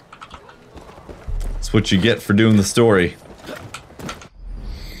 That's what you get for doing the story.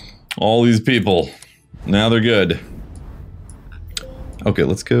 All these people. Now they're good. Okay,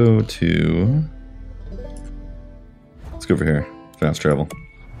 let's go to... Let's go over here. Fast travel.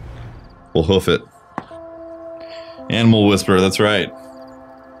 We'll hoof it. Animal Whisperer, that's right.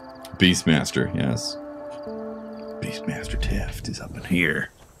 Beastmaster, yes. Beastmaster Teft is up in here.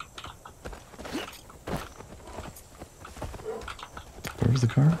 Where was the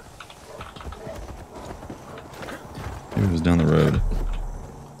car? Maybe it was down the road.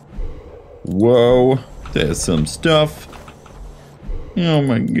 Whoa, there's some stuff. Oh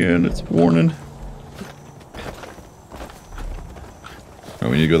my god, it's warning. Oh,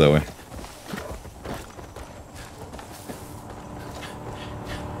 we need to go that way.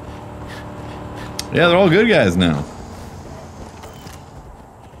 Yeah, they're all good guys now.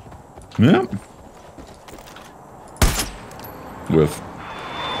 Yep. Whiff.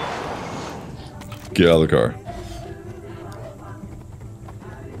 Get out of the car.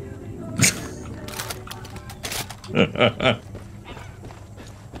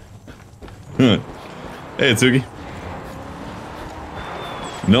 Hey, Tsuki.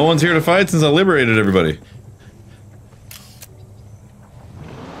 No one's here to fight since I liberated everybody.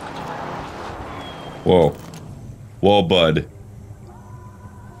 Whoa. Whoa, bud.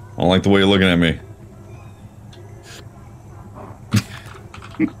 I don't like the way you're looking at me.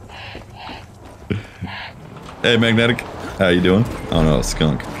 Hey, Magnetic. How you doing? Oh no,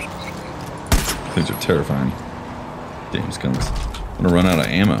 skunk. Things are terrifying. Damn skunks. I'm gonna run out of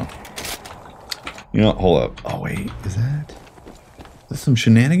ammo. You know, hold up. Oh wait, is that some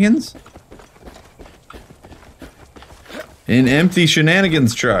shenanigans? An empty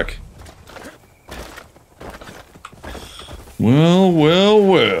shenanigans truck. Well, well,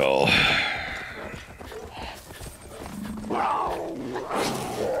 well.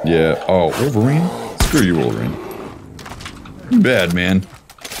 Yeah. Oh, Wolverine? Screw you, Wolverine. You're bad, man.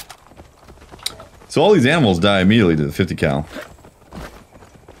 So all these animals die immediately to the 50 cal.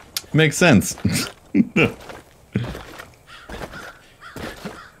 Makes sense. The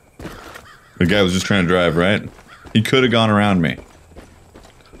guy was just trying to drive, right? He could have gone around me.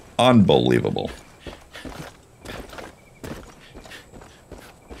 Unbelievable.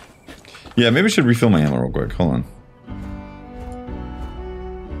 Yeah, maybe I should refill my ammo real quick. Hold on.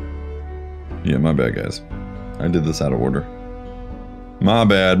 Yeah, my bad, guys. I did this out of order. My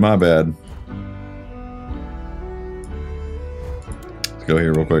bad, my bad. Let's go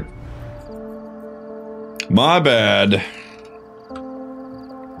here real quick. My bad.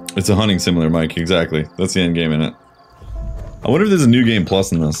 It's a hunting simulator, Mike. Exactly. That's the end game in it. I wonder if there's a new game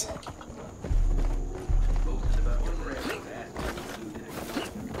plus in this.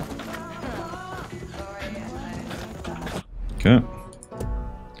 Okay.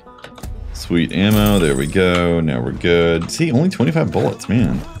 Sweet ammo. There we go. Now we're good. See, only 25 bullets,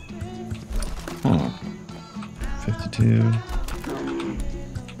 man. Huh. 52.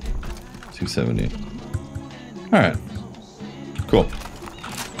 270. Alright. Cool.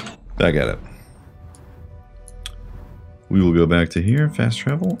 Back at it. We will go back to here, fast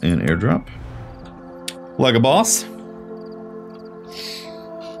travel, and airdrop. Like a boss.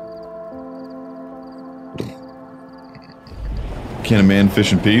 Can a man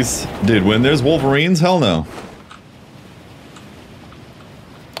fish in peace? Dude, when there's Wolverines, hell no.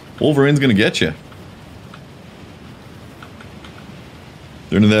 Wolverine's gonna get you.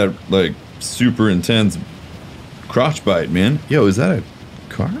 They're into that, like, super intense crotch bite, man. Yo, is that a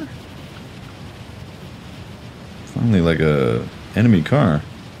car? Finally, like a enemy car.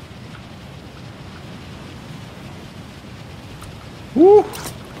 Woo!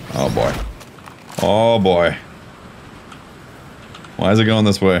 Oh boy. Oh boy. Why is it going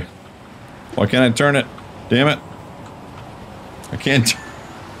this way? Why can't I turn it? Damn it. I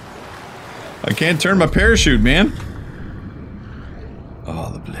can't turn my parachute, man.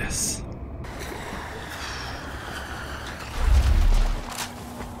 Oh, the bliss.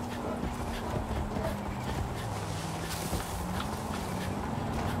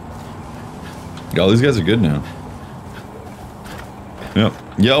 All these guys are good now. Yep.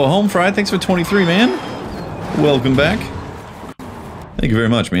 Yo, Home Fried, thanks for 23, man. Welcome back. Thank you very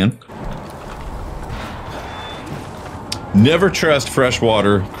much, man. Never trust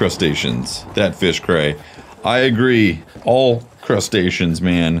freshwater crustaceans. That fish cray. I agree. All crustaceans,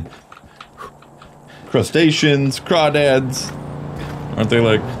 man. Crustaceans, crawdads. Aren't they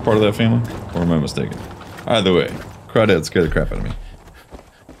like part of that family? Or am I mistaken? Either way, crawdads scare the crap out of me.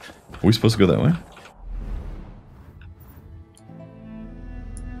 Are we supposed to go that way?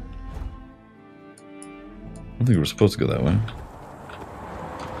 I don't think we're supposed to go that way.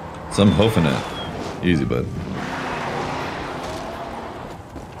 So I'm hoofing it. Easy, bud.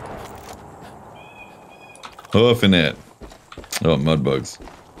 Hoofing it. Oh, mud bugs.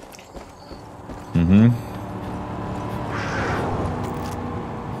 Mm-hmm.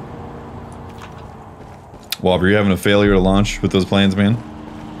 Wob, are you having a failure to launch with those planes, man?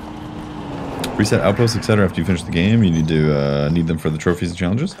 Reset outposts, etc. After you finish the game, you need to need them for the trophies and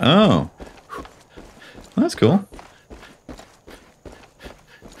challenges. Oh, well, that's cool.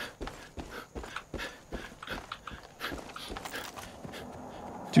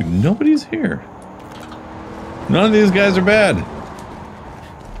 Dude, nobody's here. None of these guys are bad.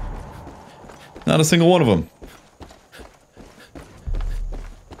 Not a single one of them.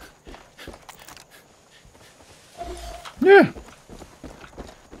 Yeah.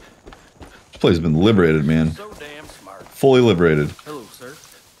 This place has been liberated, man. So damn smart. Fully liberated. Hello, sir.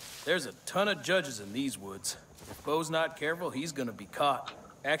 There's a ton of judges in these woods. If Bo's not careful, he's gonna be caught.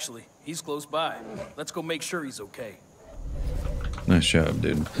 Actually, he's close by. Let's go make sure he's okay. Nice job,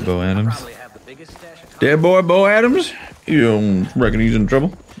 dude. Bo Adams. Probably have the biggest stash of Dead boy Bo Adams. You reckon he's in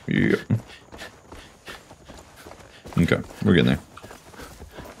trouble? Yeah. Okay, we're getting there.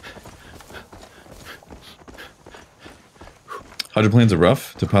 Hydroplanes are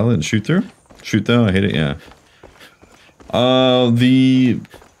rough to pilot and shoot through. Shoot though, I hate it. Yeah.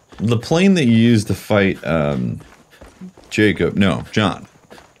 The plane that you used to fight John.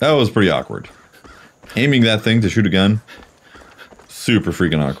 That was pretty awkward. Aiming that thing to shoot a gun, super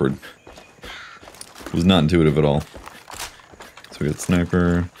freaking awkward. It was not intuitive at all. So we got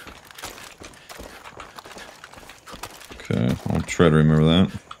sniper. Okay, I'll try to remember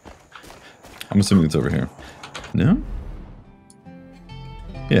that. I'm assuming it's over here. No?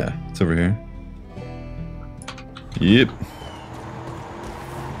 Yeah, it's over here. Yep.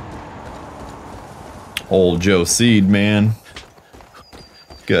 Old Joe Seed, man.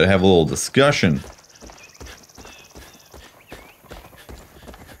 Gotta have a little discussion.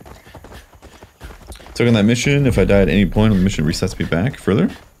 Took on that mission. If I die at any point on the mission, resets me back further.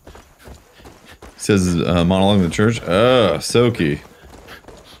 Says monologue in the church. Soki.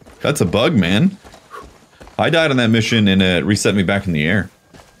 That's a bug, man. I died on that mission and it reset me back in the air.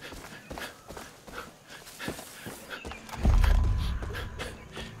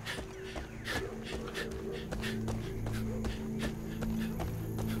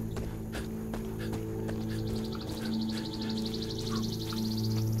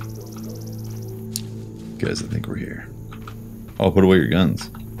 Guys, I think we're here. Oh, put away your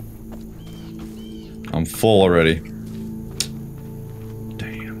guns. I'm full already.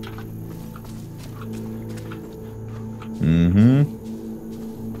 Damn. Mm-hmm.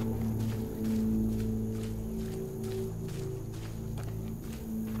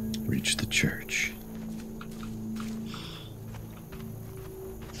 Reach the church.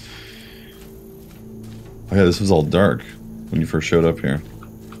 Oh yeah, this was all dark when you first showed up here.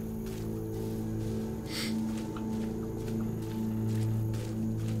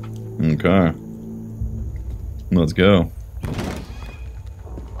 Okay. Let's go.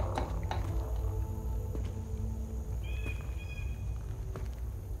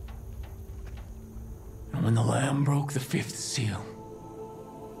 And when the Lamb broke the 5th seal,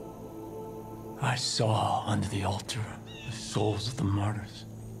 I saw under the altar the souls of the martyrs,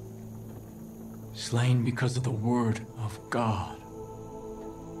 slain because of the word of God.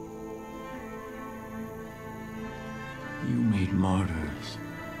 You made martyrs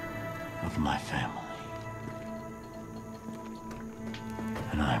of my family.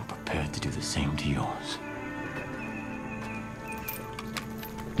 And I am prepared to do the same to yours.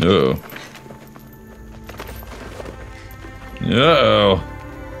 Uh-oh. Uh-oh.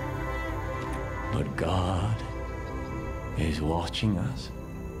 But God is watching us.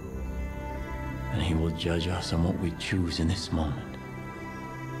 And he will judge us on what we choose in this moment.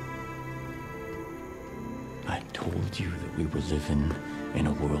 I told you that we were living in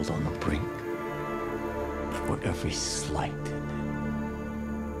a world on the brink, where every slight,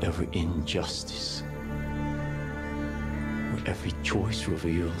 every injustice, where every choice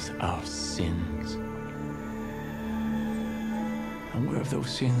reveals our sins. And where have those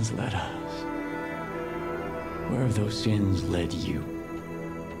sins led us? Where have those sins led you?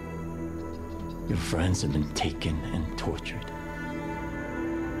 Your friends have been taken and tortured,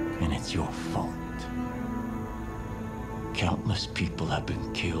 and it's your fault. Countless people have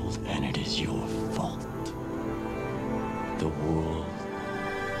been killed, and it is your fault. The world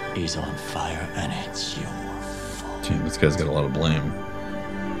is on fire, and it's your fault. Gee, this guy's got a lot of blame.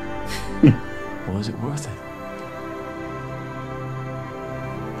 Was it worth it?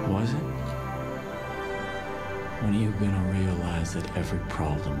 Was it? When are you gonna realize that every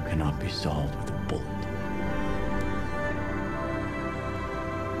problem cannot be solved with a bullet?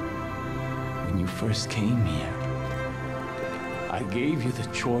 When you first came here, I gave you the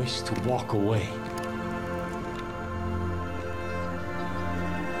choice to walk away.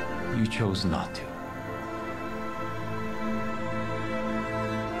 You chose not to.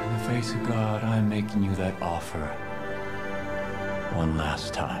 In the face of God, I'm making you that offer one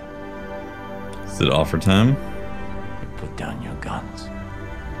last time. Is it offer time? You put down your guns.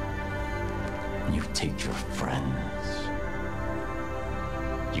 You take your friends.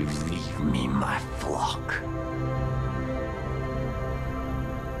 You leave me my flock.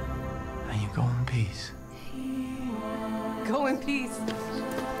 And you go in peace. Go in peace.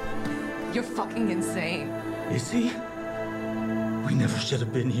 You're fucking insane. Is he? We never should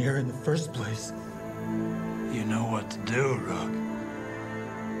have been here in the first place. You know what to do, Rook.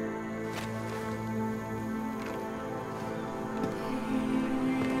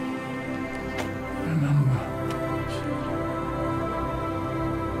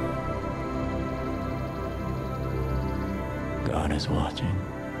 God is watching.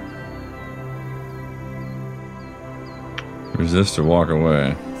 Resist or walk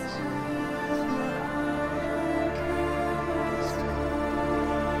away.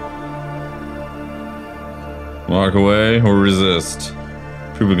 Walk away or resist.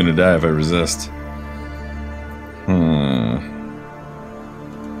 People are gonna die if I resist.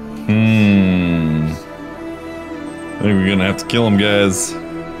 I think we're gonna have to kill him, guys.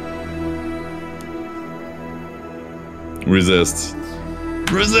 Resist.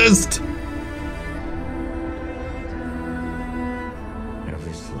 Resist!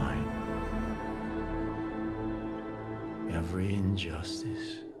 Every slight, every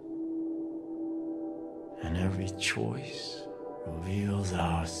injustice, and every choice reveals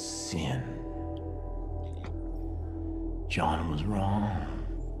our sin. John was wrong.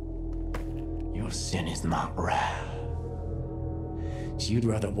 Your sin is not wrath. You'd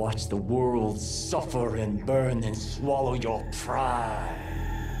rather watch the world suffer and burn than swallow your pride.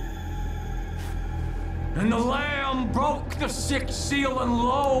 And the Lamb broke the sixth seal, and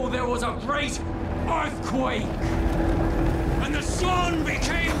lo, there was a great earthquake. And the sun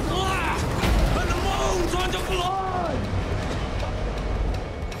became black, and the moon turned to blood.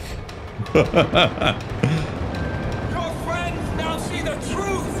 Your friends now see the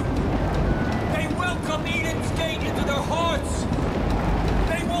truth. They welcome Eden's gate into their hearts.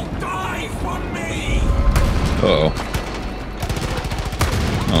 They will die for me. Uh-oh.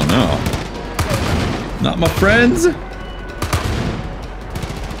 Oh no. Not my friends.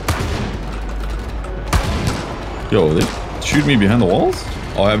 Yo, they shoot me behind the walls?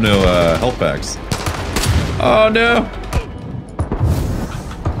 Oh, I have no health packs. Oh no.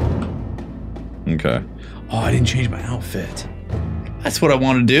 Okay. Oh, I didn't change my outfit. That's what I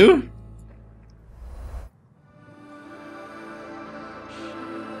want to do.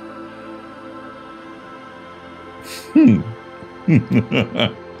 Your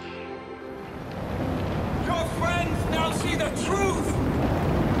friends now see the truth.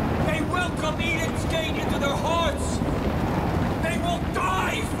 They welcome Eden's gate into their hearts. They will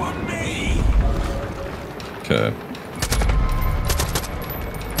die for me. Okay.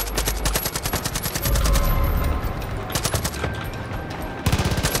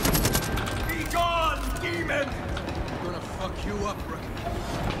 Be gone, demon. I'm gonna fuck you up, Rookie.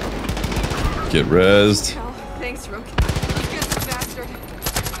 Get rezzed. Oh, thanks, Rook. Let's get this bastard.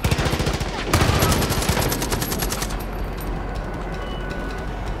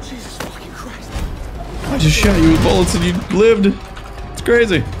 Jesus fucking Christ. I just shot you with bullets and you lived. It's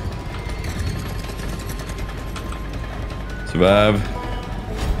crazy. Survive.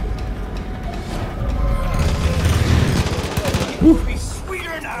 It'll be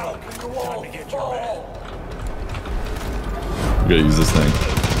sweeter now when you all fall. We gotta use this thing.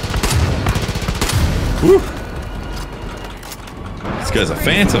 Woo. This guy's a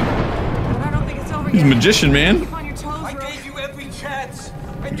phantom. He's a magician, man. I gave you every chance,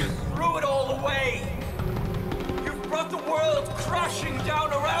 and you threw it all away. You've brought the world crashing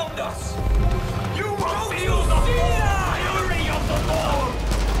down around us. You will feel the fury of the Lord.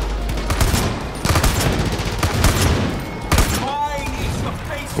 Mine is the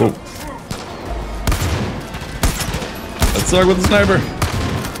face of truth. Let's start with the sniper.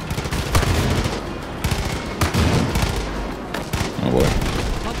 Oh boy.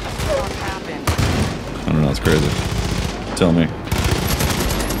 What the fuck happened? I don't know, it's crazy. Tell me.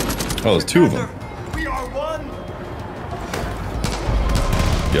 Oh, there's two of them. We are one.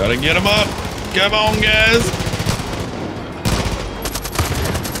 Gotta get them up. Come on, guys.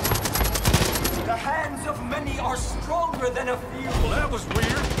 The hands of many are stronger than a few. Well, that was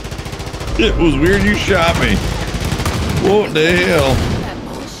weird. It was weird you shot me. What the hell? That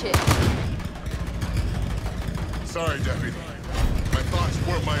bullshit. Sorry, Deputy. My thoughts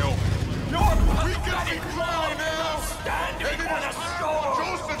were my own. You're pathetic lie now. Standing on a shore.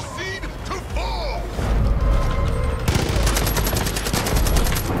 Joseph's seed to fall.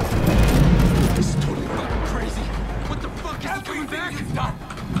 This is totally fucking crazy. What the fuck is he coming back? You've done.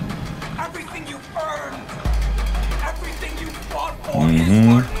 Everything you've earned. Everything you fought for is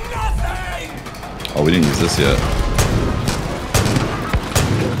for nothing. Oh, we didn't use this yet.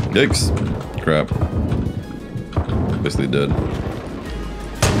 Yikes. Crap. Basically dead.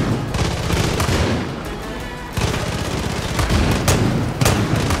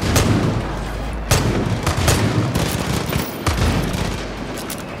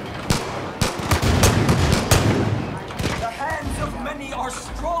 The hands of many are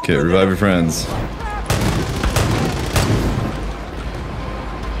strong. Okay, revive your friends.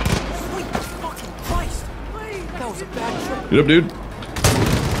 Sweet fucking Christ. That was a bad trip. Get up, dude.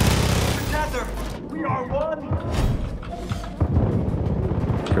 Together, we are one.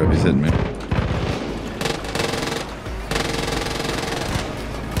 Crap, he's hitting me.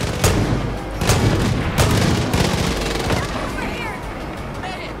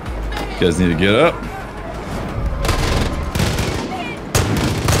 You guys need to get up.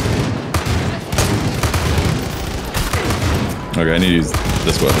 Okay, I need to use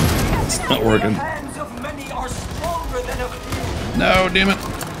this weapon. It's not working. No, damn it.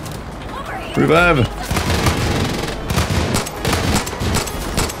 Revive.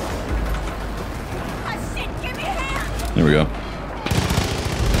 There we go.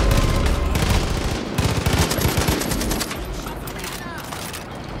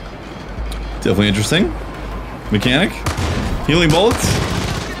 Definitely interesting. Mechanic. Healing bullets.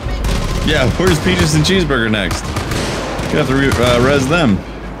 Yeah, where's Peaches and Cheeseburger next? You have to res them.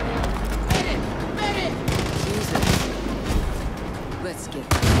 Let's get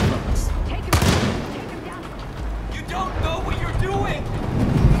close. Take him down. You don't know what you're doing.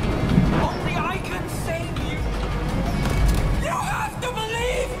 Only I can save you. You have to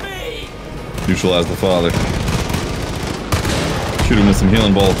believe me. Neutralize the father. Shoot him with some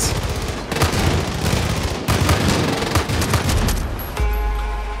healing bolts.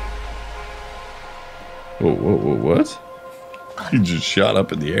 Whoa, whoa, whoa, what? He just shot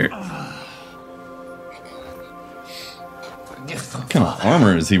up in the air. What kind of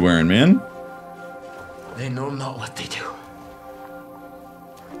armor is he wearing, man? They know not what they do.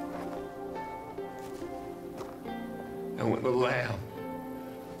 And when the Lamb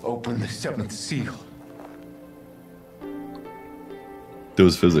opened the seventh seal,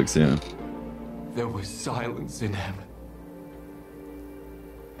 Those physics, yeah. there was silence in heaven.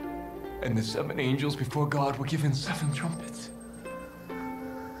 And the 7 angels before God were given 7 trumpets.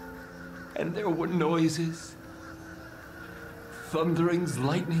 And there were noises, thunderings,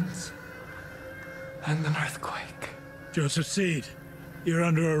 lightnings, and an earthquake. Joseph Seed, you're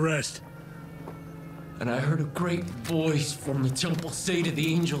under arrest. And I heard a great voice from the temple say to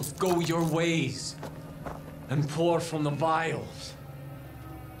the angels, "Go your ways, and pour from the vials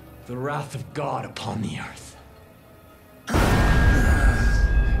the wrath of God upon the earth."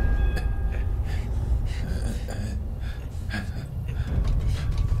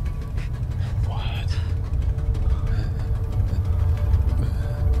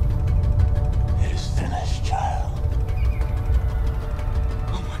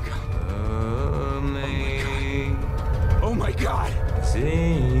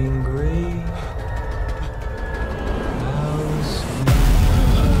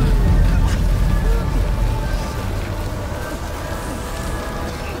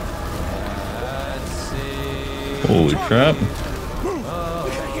 Holy crap.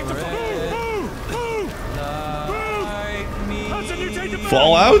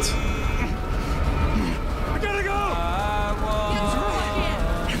 Fallout? We gotta go!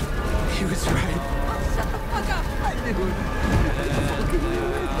 He was right. Shut the fuck up! I knew it.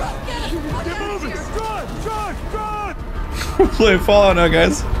 Get moving! Drive! We're playing Fallout now,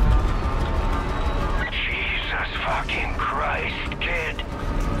 guys. Jesus fucking Christ, kid.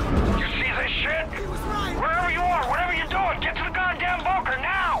 You see this shit? He was right. Wherever you are, whatever you're doing, get to the goddamn bunker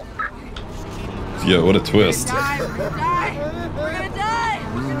now! Yeah, what a twist. We're gonna die! We're gonna die!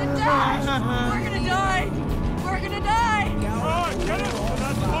 We're gonna die! We're gonna die! We're gonna die! Alright, get us to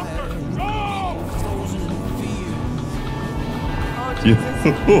that bunker! Yeah,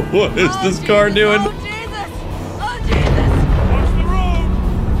 what is this car doing? Oh Jesus! Oh Jesus! Watch the road!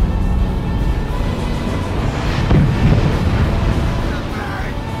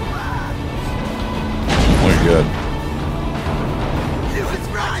 Oh my god. He was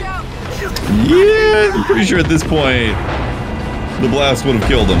right! Yeah, I'm pretty sure at this point, the blast would have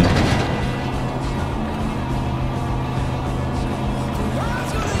killed him.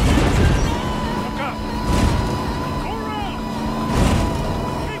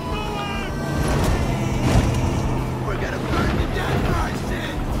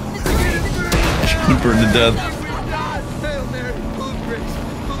 Burned to death. Hail Mary, full of grace.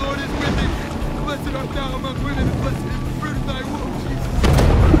 The Lord is with thee. Blessed art thou among women, and blessed is the fruit of thy womb, Jesus.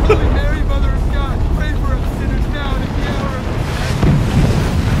 Holy Mary, Mother of God, pray for us sinners now and at the hour of our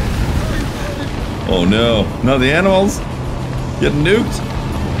death. Oh no. No, the animals getting nuked.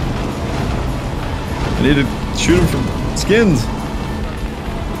 I need to shoot them from skins.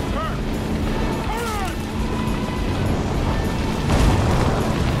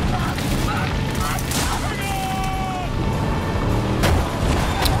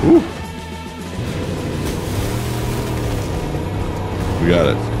 Ooh. We got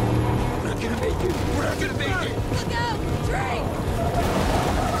it. We're gonna make it! We're gonna make it! Look out! Train!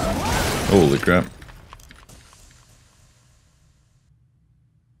 Holy crap.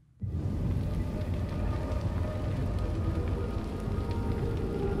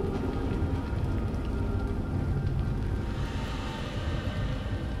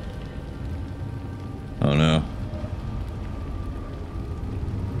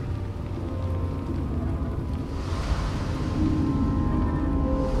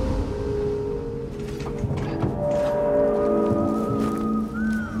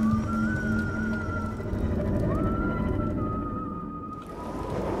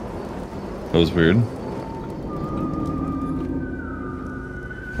 was weird.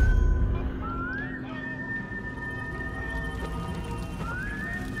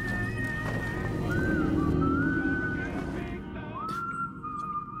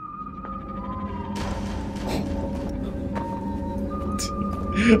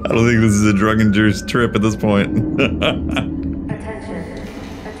 I don't think this is a drug-induced trip at this point. Attention.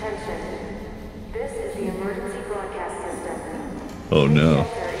 This is the emergency broadcast system. Oh no.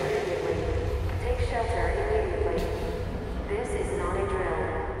 Take shelter immediately. This is not a drill.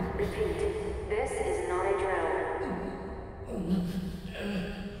 Repeat, this is not a drill.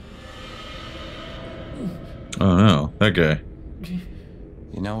 Oh no, that guy.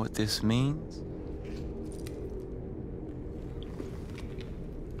 You know what this means?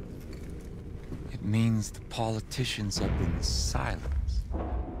 It means the politicians have been silenced.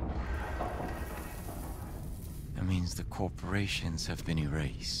 It means the corporations have been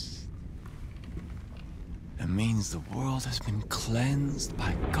erased. It means the world has been cleansed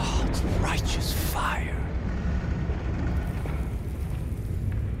by God's righteous fire.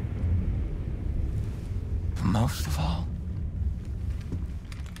 But most of all,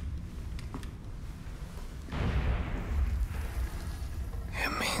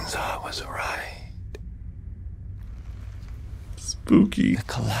 it means I was right. Spooky. The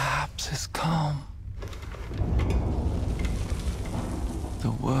collapse has come.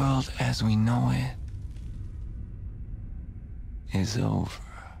 The world as we know it is over.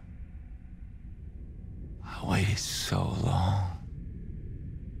 I waited so long.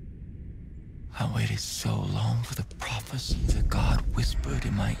 I waited so long for the prophecy that God whispered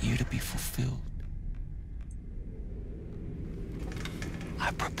in my ear to be fulfilled.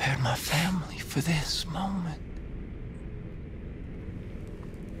 I prepared my family for this moment.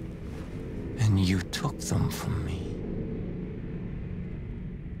 And you took them from me.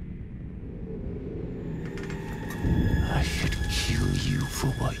 I should kill you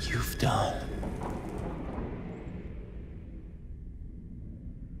for what you've done.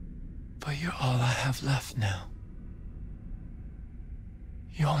 But you're all I have left now.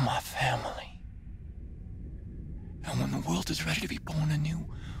 You're my family. And when the world is ready to be born anew,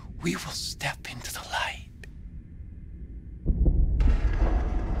 we will step into the light.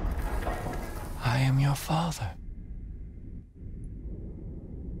 I am your father.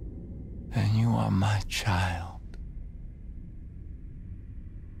 And you are my child.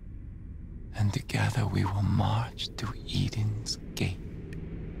 And together we will march to Eden's gate.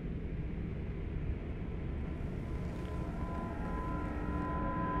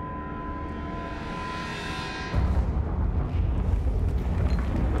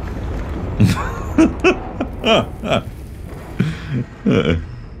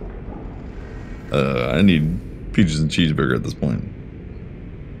 I need peaches and cheeseburger at this point.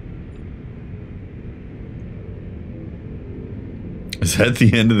 Is that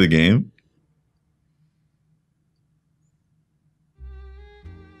the end of the game?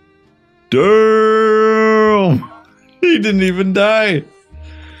 Damn! He didn't even die.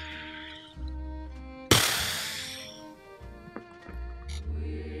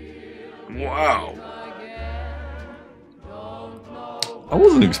 Wow. I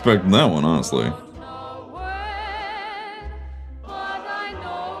wasn't expecting that one, honestly.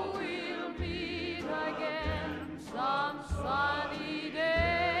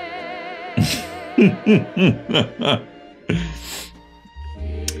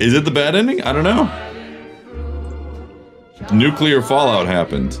 Is it the bad ending? I don't know. Nuclear fallout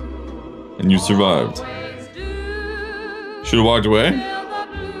happened, and you survived. Should have walked away?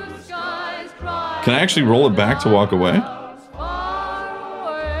 Can I actually roll it back to walk away?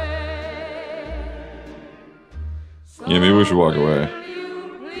 Yeah, maybe we should walk away.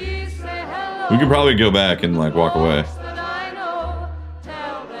 We could probably go back and like walk away.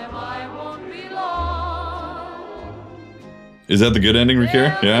 Is that the good ending,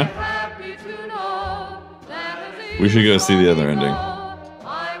 Ricare? Yeah? We should go see the other ending.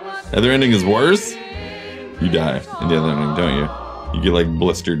 Other ending is worse? You die in the other ending, don't you? You get like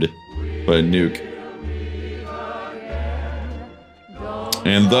blistered by a nuke.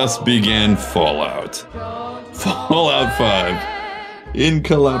 And thus began Fallout. Fallout 5 in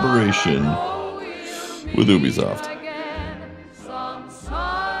collaboration with Ubisoft.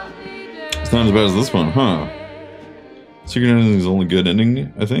 It's not as bad as this one, huh? Secret ending is the only good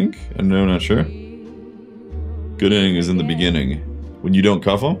ending, I think? No, not sure. Good ending is in the beginning. When you don't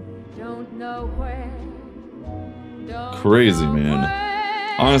cuff them? Crazy, man.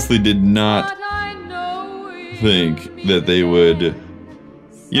 Honestly did not think that they would...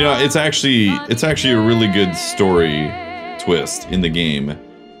 You know, it's actually a really good story twist in the game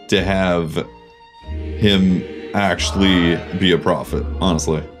to have him actually be a prophet,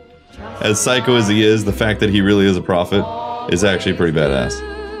 honestly. As psycho as he is, the fact that he really is a prophet is actually pretty badass.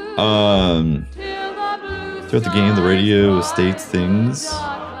 Throughout the game, the radio states things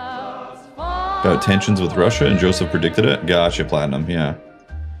about tensions with Russia, and Joseph predicted it. Gotcha, Platinum, yeah.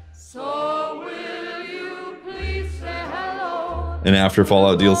 And after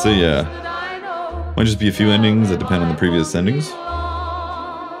Fallout DLC, yeah. Might just be a few endings that depend on the previous endings.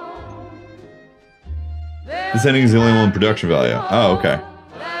 This ending is the only one with production value. Oh, okay.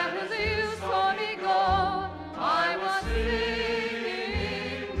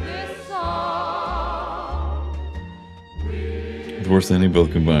 The worst ending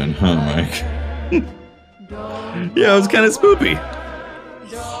both combined. Huh, Mike? Yeah, it was kind of spoopy.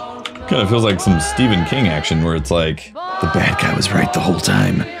 Kind of feels like some Stephen King action where it's like, the bad guy was right the whole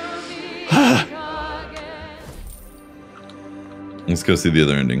time. Let's go see the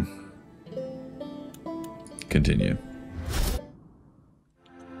other ending. Continue.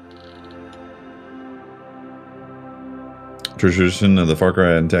 Tradition of the Far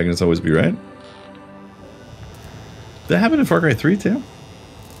Cry antagonists always be right? Did that happen in Far Cry 3 too?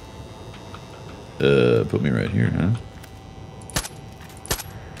 Put me right here, huh?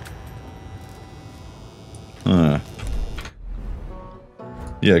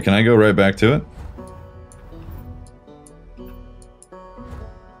 Yeah, can I go right back to it?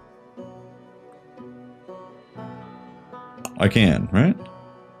 I can, right?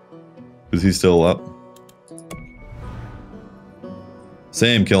 Is he still up?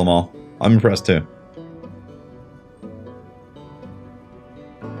 Same, kill them all. I'm impressed too.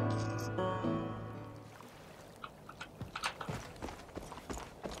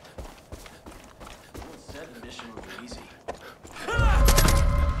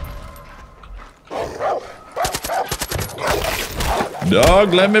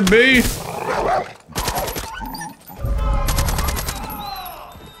 Dog, let me be.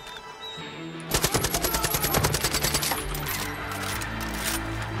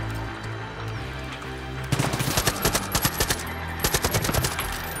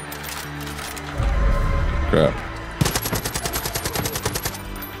 Crap.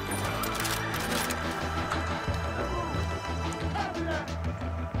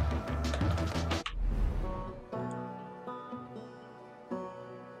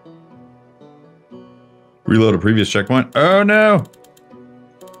 Reload a previous checkpoint. Oh no!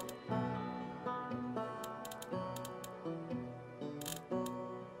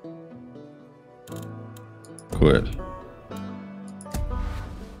 Quit.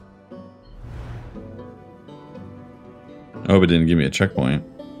 I hope it didn't give me a checkpoint.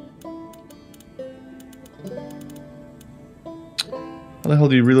 How the hell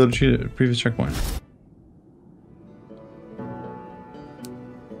do you reload a previous checkpoint?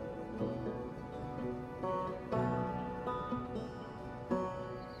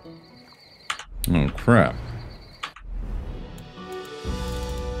 Oh crap.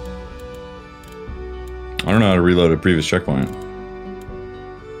 I don't know how to reload a previous checkpoint.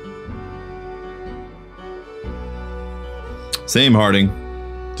 Same, Harding.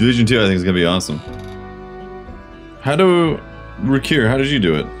 Division 2 I think is gonna be awesome. How do... Rakir, how did you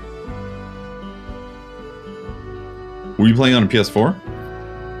do it? Were you playing on a PS4?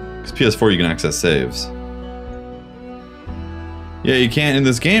 Because PS4 you can access saves. Yeah, you can't in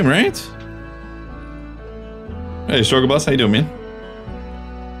this game, right? Hey, Struggle Bus, how you doing, man?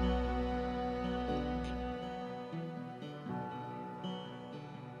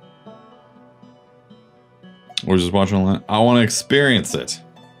 Or just watching online? I want to experience it.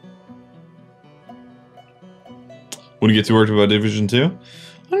 Want to get too worked about Division 2?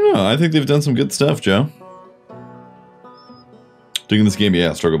 I don't know. I think they've done some good stuff, Joe. Digging this game,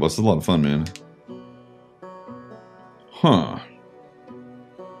 yeah, Struggle Bus is a lot of fun, man. Huh.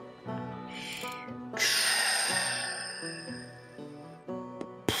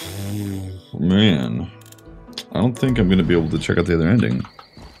 Man. I don't think I'm going to be able to check out the other ending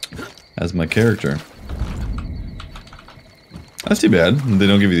as my character. That's too bad. They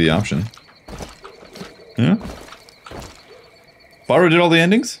don't give you the option. Yeah? Baro did all the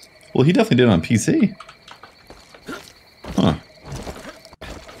endings? Well, he definitely did on PC. Huh.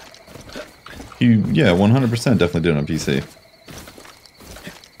 He, yeah, 100% definitely did on PC.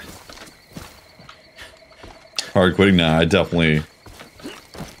 Hard quitting? Nah, I definitely...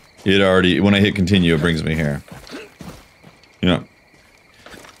 It already... When I hit continue, it brings me here. Yeah.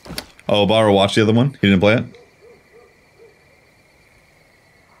 Oh, Baro watched the other one? He didn't play it?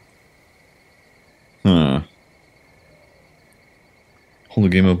 Huh. Whole new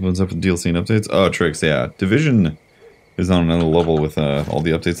game opens up with DLC and updates. Oh, tricks, yeah. Division is on another level with all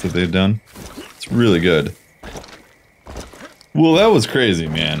the updates that they've done. It's really good. Well, that was crazy,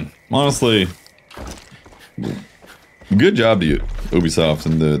 man. Honestly, good job to you, Ubisoft,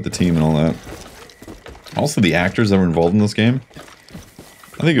 and the team and all that. Also, the actors that were involved in this game.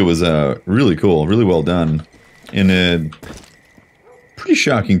 I think it was really cool, really well done. In a pretty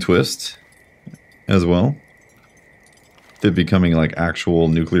shocking twist as well. It becoming like actual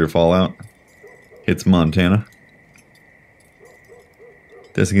nuclear fallout. Hits Montana.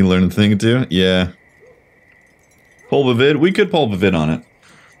 Destiny learn a thing or two? Yeah. Pulp a vid? We could pulp a vid on it.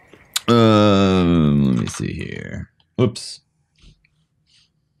 Let me see here. Whoops.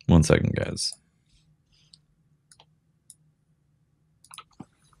 1 second, guys.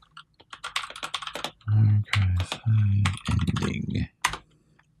 Archive ending.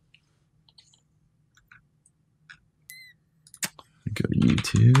 Go to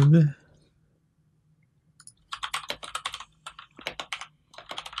YouTube.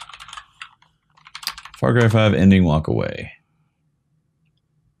 Far Cry 5 ending, walk away.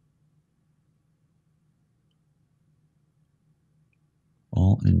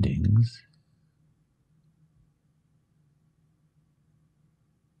 All endings.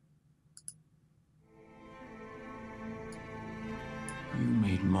 You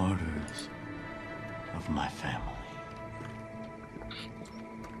made martyrs of my family.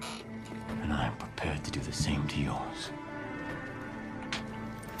 And I am prepared to do the same to yours.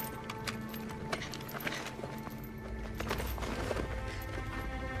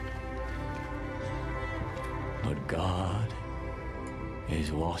 But God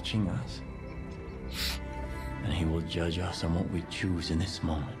is watching us, and He will judge us on what we choose in this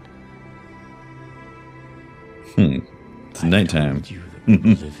moment. It's nighttime. We're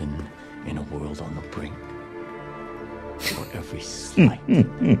living in a world on the brink, where every slight,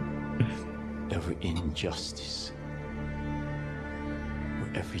 every injustice,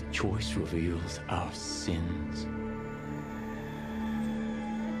 where every choice reveals our sins.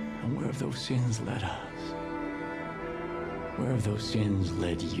 And where have those sins led us? Where have those sins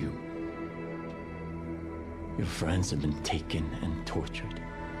led you? Your friends have been taken and tortured,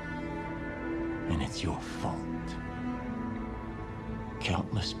 and it's your fault.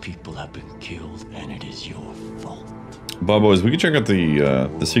 Countless people have been killed, and it is your fault. Bob Boys, we can check out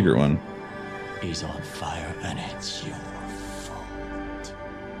the secret one. Is on fire, and it's your fault.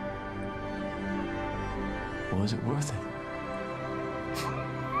 Was it worth it?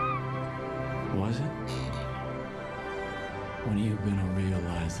 Was it? When are you gonna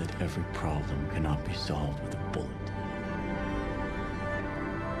realize that every problem cannot be solved with a bullet?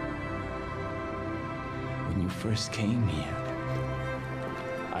 When you first came here,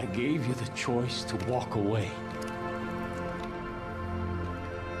 I gave you the choice to walk away.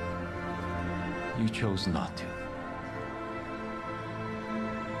 You chose not to.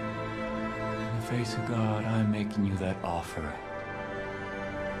 In the face of God, I'm making you that offer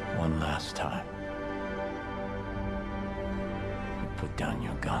one last time. You put down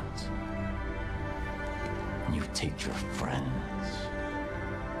your guns. You take your friends.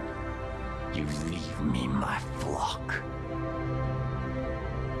 You leave me my flock.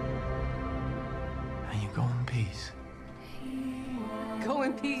 And you go in peace. Go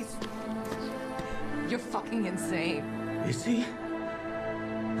in peace. You're fucking insane. Is he?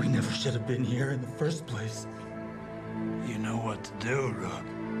 We never should have been here in the first place. You know what to do, Rook.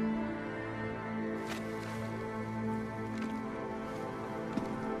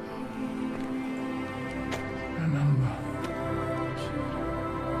 Remember.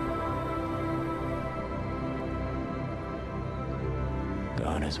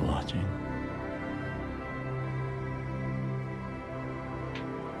 God is watching.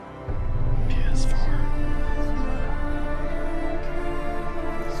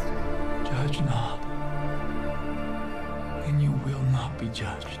 Judge not, and you will not be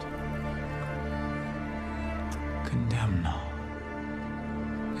judged. Condemn not,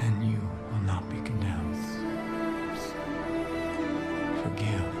 and you will not be condemned.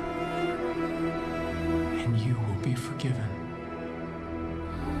 Forgive, and you will be forgiven.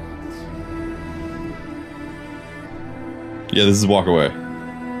 Yeah, this is walk away.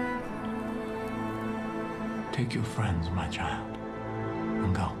 Take your friends, my child,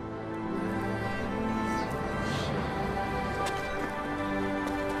 and go.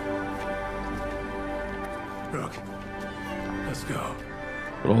 Rook, let's go.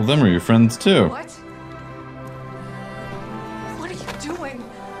 But all of them are your friends too. What? What are you doing?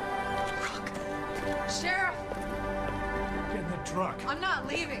 Rook. Sheriff! Get in the truck. I'm not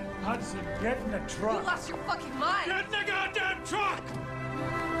leaving. Hudson, get in the truck. You lost your fucking mind. Get in the goddamn truck!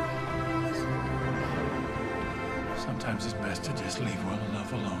 Sometimes it's best to just leave well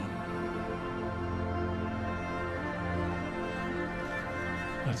enough alone.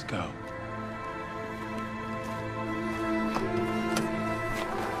 Let's go.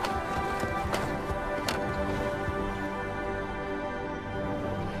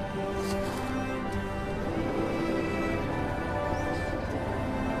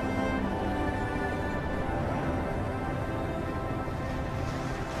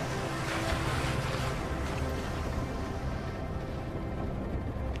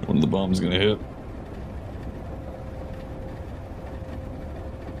 One of the bombs gonna hit.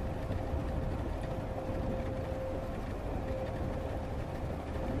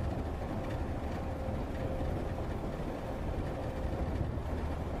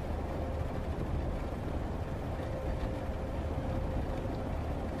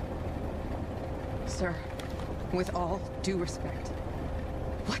 Sir, with all due respect,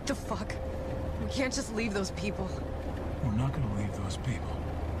 what the fuck? We can't just leave those people. We're not gonna leave those people.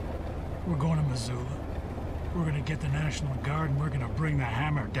 We're going to Missoula. We're gonna get the National Guard and we're gonna bring the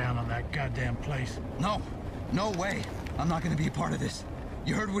hammer down on that goddamn place. No, no way. I'm not gonna be a part of this.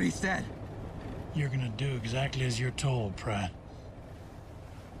 You heard what he said. You're gonna do exactly as you're told, Pratt.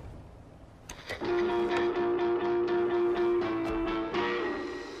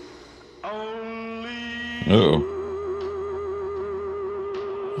 Uh-oh.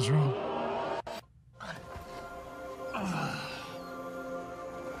 What's wrong?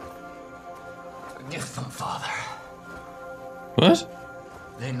 Forgive them, Father.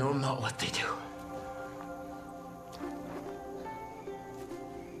 What? They know not what they do.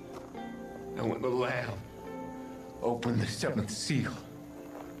 And when the Lamb opened the seventh seal,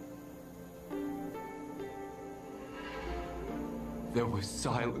 there was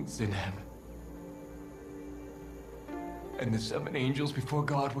silence in heaven. And the 7 angels before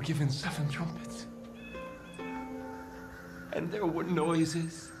God were given 7 trumpets. And there were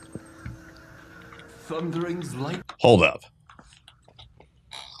noises, thunderings, light. Hold up.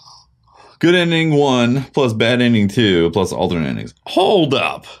 Good ending 1 plus bad ending 2 plus alternate endings. Hold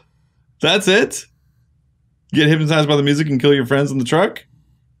up. That's it? Get hypnotized by the music and kill your friends in the truck?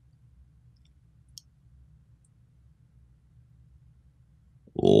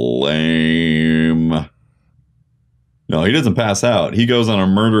 Lame. No, he doesn't pass out. He goes on a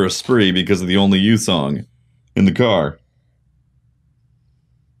murderous spree because of the Only You song in the car.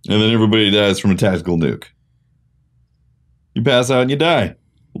 And then everybody dies from a tactical nuke. You pass out and you die.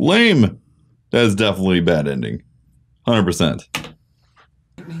 Lame. That is definitely a bad ending. 100%.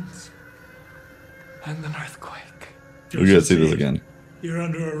 And an earthquake. We gotta see this again. You're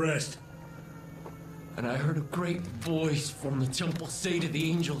under arrest. And I heard a great voice from the temple say to the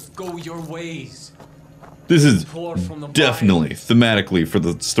angels, "Go your ways." This is definitely, thematically for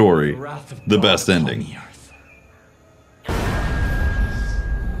the story, the best ending.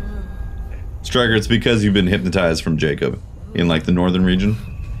 Striker, it's because you've been hypnotized from Jacob in like the northern region.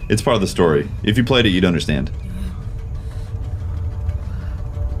 It's part of the story. If you played it, you'd understand.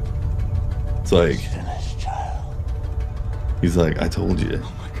 It's like, he's like, I told you,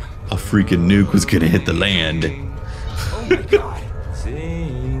 a freaking nuke was gonna hit the land. Oh my God.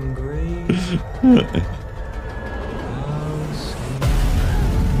 Sing great.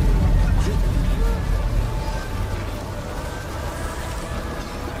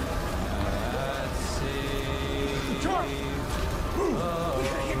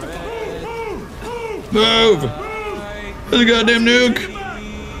 Move! There's a goddamn nuke!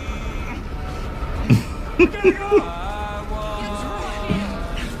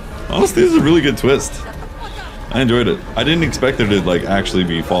 Honestly, this is a really good twist. I enjoyed it. I didn't expect there to like actually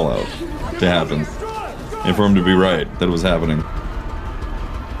be Fallout to happen. And for him to be right that it was happening.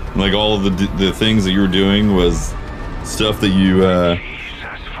 Like all of the things that you were doing was stuff that you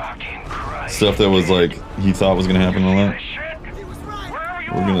stuff that was like he thought was gonna happen and all that.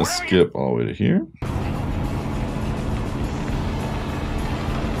 We're gonna skip all the way to here.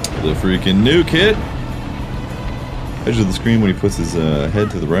 The freaking nuke hit. Edge of the screen when he puts his head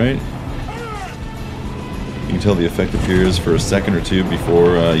to the right. You can tell the effect appears for a second or two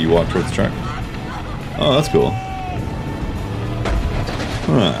before you walk towards the truck. Oh, that's cool.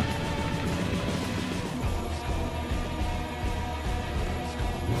 Huh.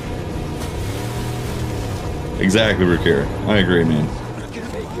 Exactly, Rick here. I agree, man.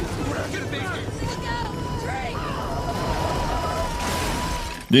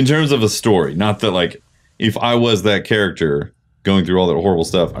 In terms of a story, not that like, if I was that character going through all that horrible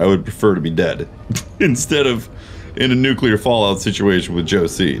stuff, I would prefer to be dead instead of in a nuclear fallout situation with Joe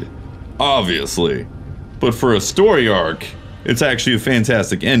Seed. Obviously. But for a story arc, it's actually a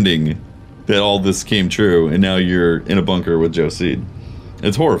fantastic ending that all this came true, and now you're in a bunker with Joe Seed.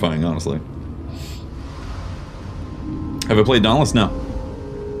 It's horrifying, honestly. Have I played Dauntless? No.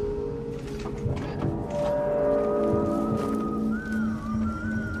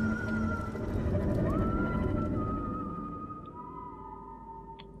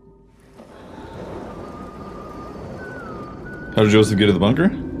 How did Joseph get to the bunker?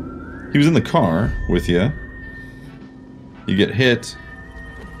 He was in the car with you. You get hit.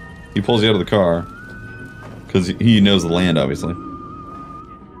 He pulls you out of the car. Because he knows the land, obviously.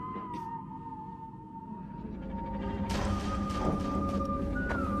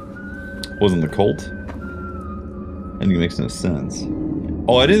 Wasn't the Colt? I think it makes no sense.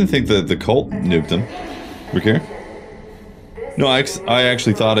 Oh, I didn't think that the Colt nuked him. Rick here? No, I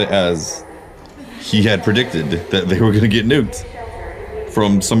actually thought it as he had predicted that they were going to get nuked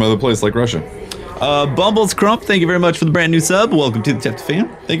from some other place like Russia. Bumbles Crump, thank you very much for the brand new sub. Welcome to the Tefty fam.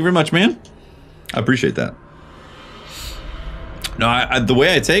 Thank you very much, man. I appreciate that. No, the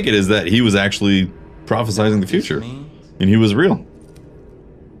way I take it is that he was actually prophesizing the future. And he was real.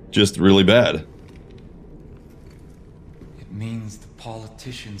 Just really bad. It means the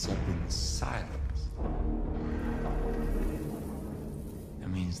politicians have been silenced. It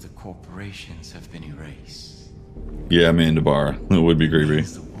means the corporations have been erased. Yeah, Mandabar. That would be creepy.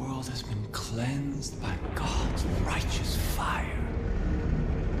 The world has been cleansed by God's righteous fire.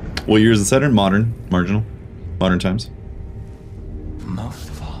 What year is it set in? Modern? Marginal? Modern times? Most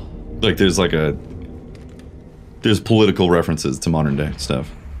of all. Like there's like a... There's political references to modern day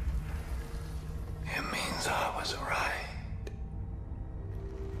stuff. It means I was right.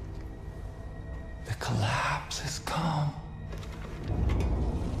 The collapse has come.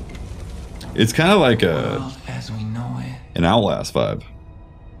 It's kind of like a... As we know it. An Outlast vibe.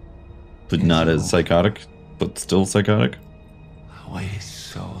 But not as psychotic, but still psychotic. I waited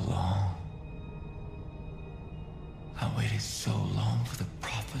so long. I waited so long for the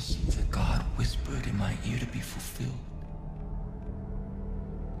prophecy that God whispered in my ear to be fulfilled.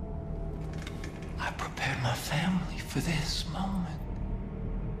 I prepared my family for this moment.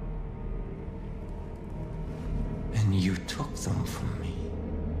 And you took them from me.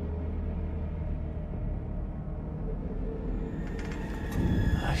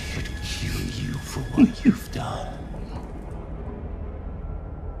 I should kill you for what you've done.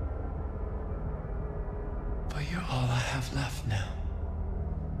 But you're all I have left now.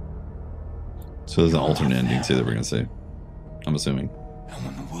 So there's an alternate ending too that we're gonna see. I'm assuming. And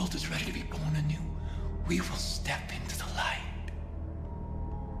when the world is ready to be born anew, we will step into the light.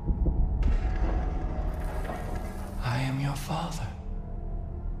 I am your father.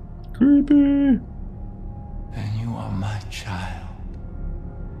 Creepy. And you are my child.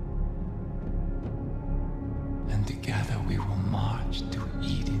 And together we will march to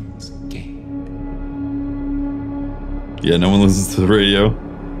Eden's gate. Yeah, no one listens to the radio.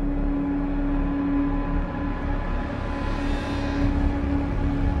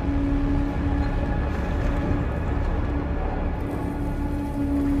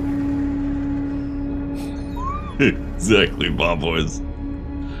 Exactly, Bob Boys.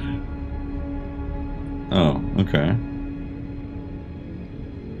 Oh, okay.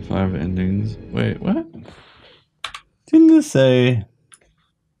 5 endings. Wait, what? Didn't this say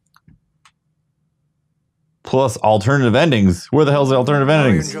plus alternative endings? Where the hell's the alternative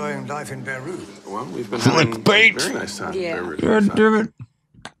endings? Enjoying life in Beirut. Well, we've been having a very nice time in Beirut. God damn it.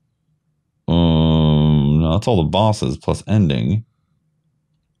 No, that's all the bosses plus ending.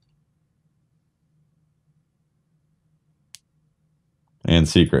 And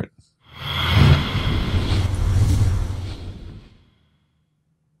secret.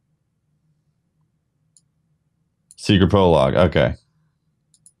 Secret prologue. Okay.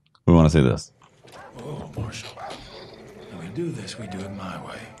 We want to see this. Oh, Marshal. When we do this, we do it my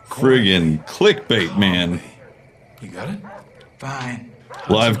way. Friggin' clickbait, man. You got it? Fine.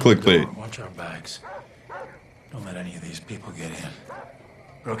 Live clickbait. Watch our backs. Don't let any of these people get in.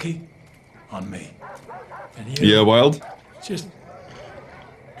 Rookie, on me. And you, yeah, Wild? Just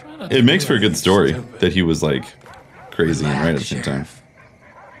it makes for a good story that he was like crazy and right at the same time.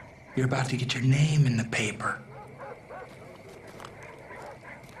 You're about to get your name in the paper.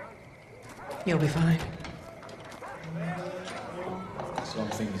 You'll be fine.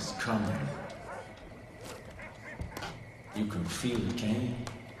 Something is coming. You can feel it, can you?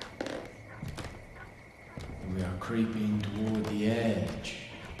 We are creeping toward the edge.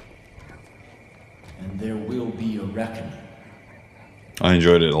 And there will be a reckoning. I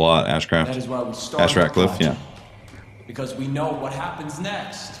enjoyed it a lot, Ashcraft. That is why we started Ash Ratcliffe, yeah. Because we know what happens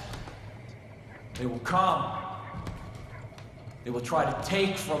next. They will come. They will try to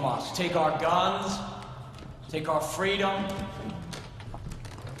take from us. Take our guns. Take our freedom.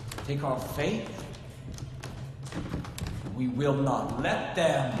 Take our faith. We will not let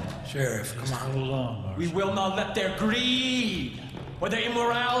them. Sheriff, come on. Hold on, Marshal. We will not let their greed, or their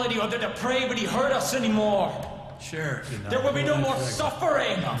immorality, or their depravity hurt us anymore. Sheriff, there will be no more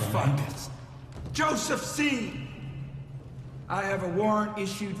suffering. Oh, fuck this. Joseph C. I have a warrant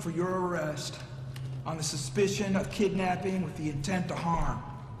issued for your arrest on the suspicion of kidnapping with the intent to harm.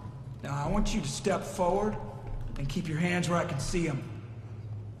 Now, I want you to step forward and keep your hands where I can see them.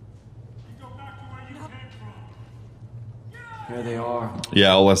 Here they are. Yeah,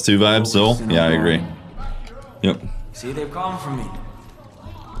 LS2 vibes still. Yeah, I agree. Yep. See, they've come for me.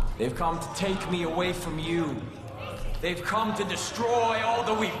 They've come to take me away from you. They've come to destroy all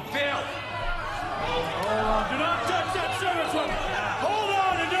that we've built. Hold on. Do not touch that service weapon. Hold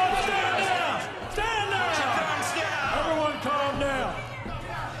on and don't stand down. Stand down. Everyone calm down.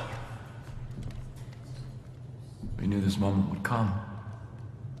 We knew this moment would come.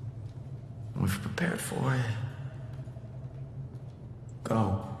 We've prepared for it.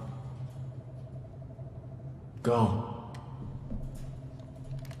 Go. Go.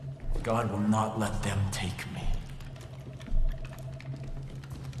 God will not let them take me.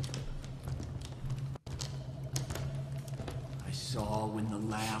 I saw when the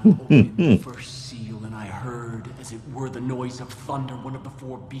lab opened the first seal, and I heard, as it were the noise of thunder, one of the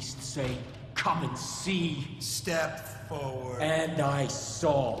four beasts say, "Come and see." Step forward. And I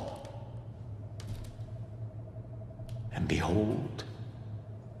saw. And behold,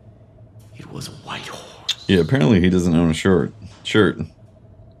 it was a white horse. Yeah, apparently he doesn't own a shirt.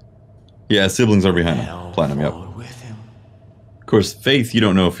 Yeah, siblings are behind him. Platinum, yep. Of course, Faith, you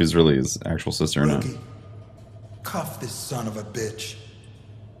don't know if he's really his actual sister or not. Cuff this son of a bitch.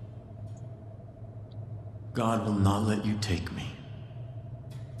 God will not let you take me.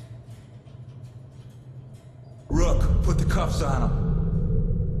 Rook, put the cuffs on him.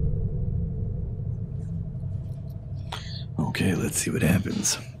 Okay, let's see what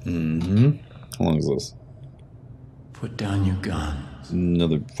happens. Mm-hmm. How long is this? Put down your guns.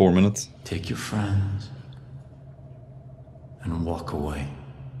 Another 4 minutes. Take your friends. And walk away.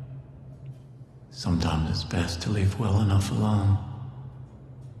 Sometimes it's best to leave well enough alone.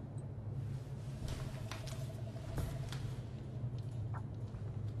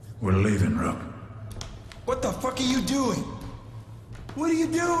 We're leaving, Rook. What the fuck are you doing? What are you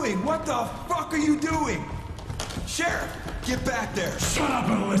doing? What the fuck are you doing? Sheriff, get back there. Shut up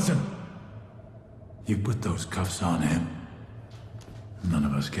and listen. You put those cuffs on him. None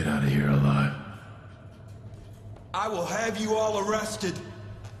of us get out of here alive. I will have you all arrested.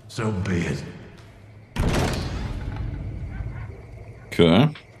 So be it.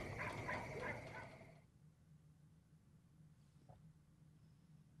 Okay.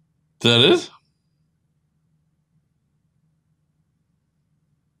 Is that it?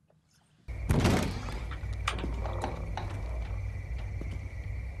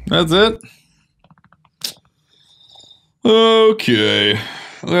 That's it? Okay.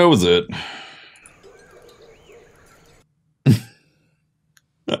 That was it.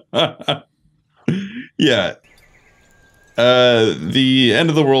 Yeah. The end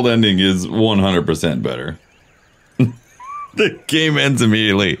of the world ending is 100% better. The game ends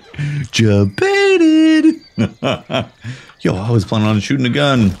immediately. Debated. Yo, I was planning on shooting a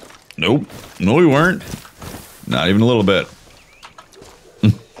gun. Nope. No, we weren't. Not even a little bit.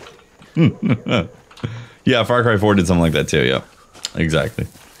 Yeah, Far Cry 4 did something like that too. Yeah, exactly.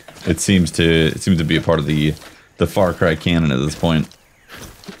 It seems to be a part of the Far Cry canon at this point.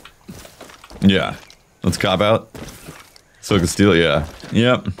 Yeah, let's cop out. So can steal. Yeah.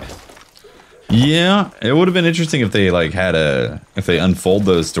 Yep. Yeah, it would have been interesting if they like had if they unfold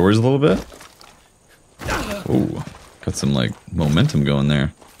those stories a little bit. Ooh, got some like momentum going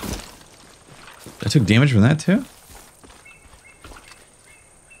there. I took damage from that too.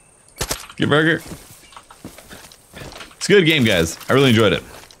 Good burger. It's a good game, guys. I really enjoyed it.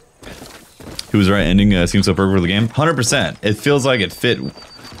 Who was right? Ending seems so perfect for the game. 100%. It feels like it fit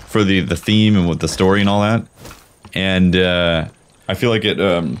for the theme and with the story and all that. And I feel like it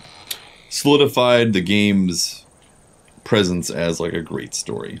solidified the game's presence as like a great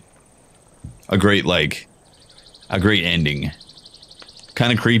story. A great ending.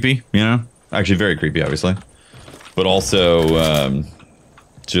 Kind of creepy, you know? Actually very creepy, obviously. But also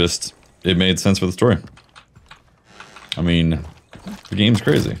just it made sense for the story. I mean, the game's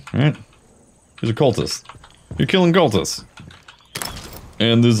crazy, right? There's a cultist. You're killing cultists.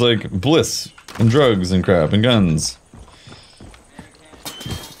 And there's like bliss and drugs and crap and guns.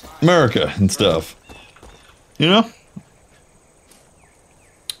 America and stuff. You know?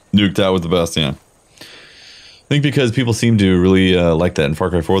 Nuked out was the best, yeah. I think because people seem to really like that in Far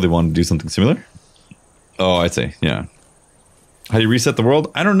Cry 4, they wanted to do something similar. Oh, I see, yeah. How do you reset the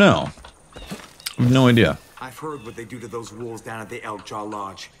world? I don't know. I have no idea. I've heard what they do to those wolves down at the Elkjaw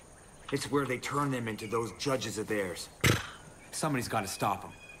Lodge. It's where they turn them into those judges of theirs. Somebody's got to stop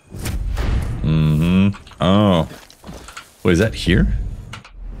them. Mm-hmm. Oh. Wait, is that here?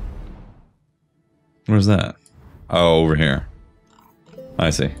 Where's that? Oh, over here.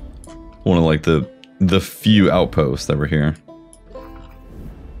 I see. One of like the few outposts that were here.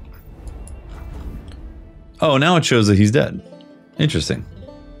 Oh, now it shows that he's dead. Interesting.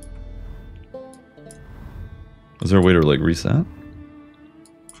 Is there a way to like reset?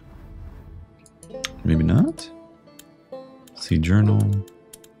 Maybe not. See journal.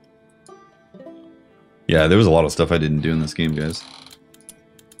 Yeah, there was a lot of stuff I didn't do in this game, guys.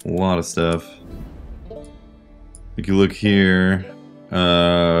 A lot of stuff. If you look here,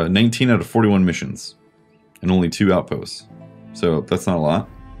 19 out of 41 missions, and only 2 outposts. So that's not a lot.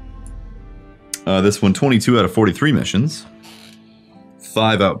 This one, 22 out of 43 missions,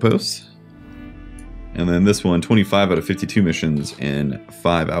 5 outposts. And then this one, 25 out of 52 missions and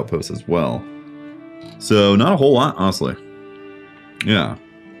 5 outposts as well. So not a whole lot, honestly. Yeah.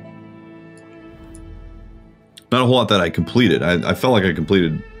 Not a whole lot that I completed. I felt like I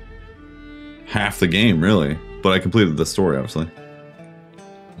completed half the game, really. But I completed the story, obviously.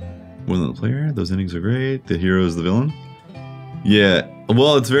 More than the player. Those endings are great. The hero is the villain. Yeah.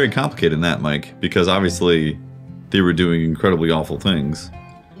 Well, it's very complicated in that, Mike. Because obviously, they were doing incredibly awful things.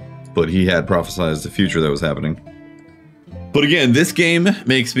 But he had prophesized the future that was happening. But again, this game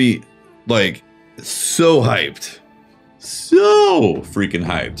makes me, like, so hyped. So freaking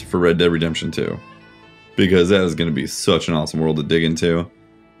hyped for Red Dead Redemption 2. Because that is going to be such an awesome world to dig into.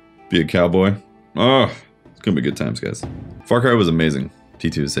 Be a cowboy. Oh, it's going to be good times, guys. Far Cry was amazing.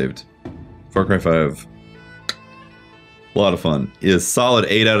 T2 is saved. Far Cry 5. A lot of fun. Is solid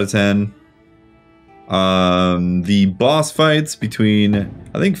 8 out of 10. The boss fights between...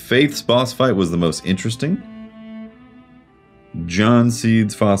 I think Faith's boss fight was the most interesting. John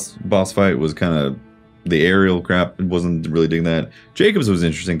Seed's boss fight was kind of... The aerial crap, wasn't really digging that. Jacob's was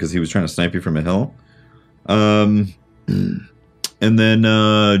interesting because he was trying to snipe you from a hill. And then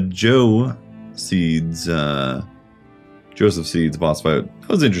Joseph Seed's boss fight, that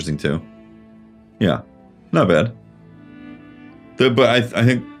was interesting too. Yeah, not bad. But I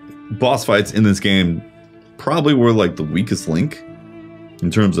think boss fights in this game probably were like the weakest link in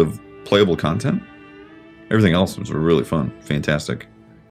terms of playable content. Everything else was really fun, fantastic.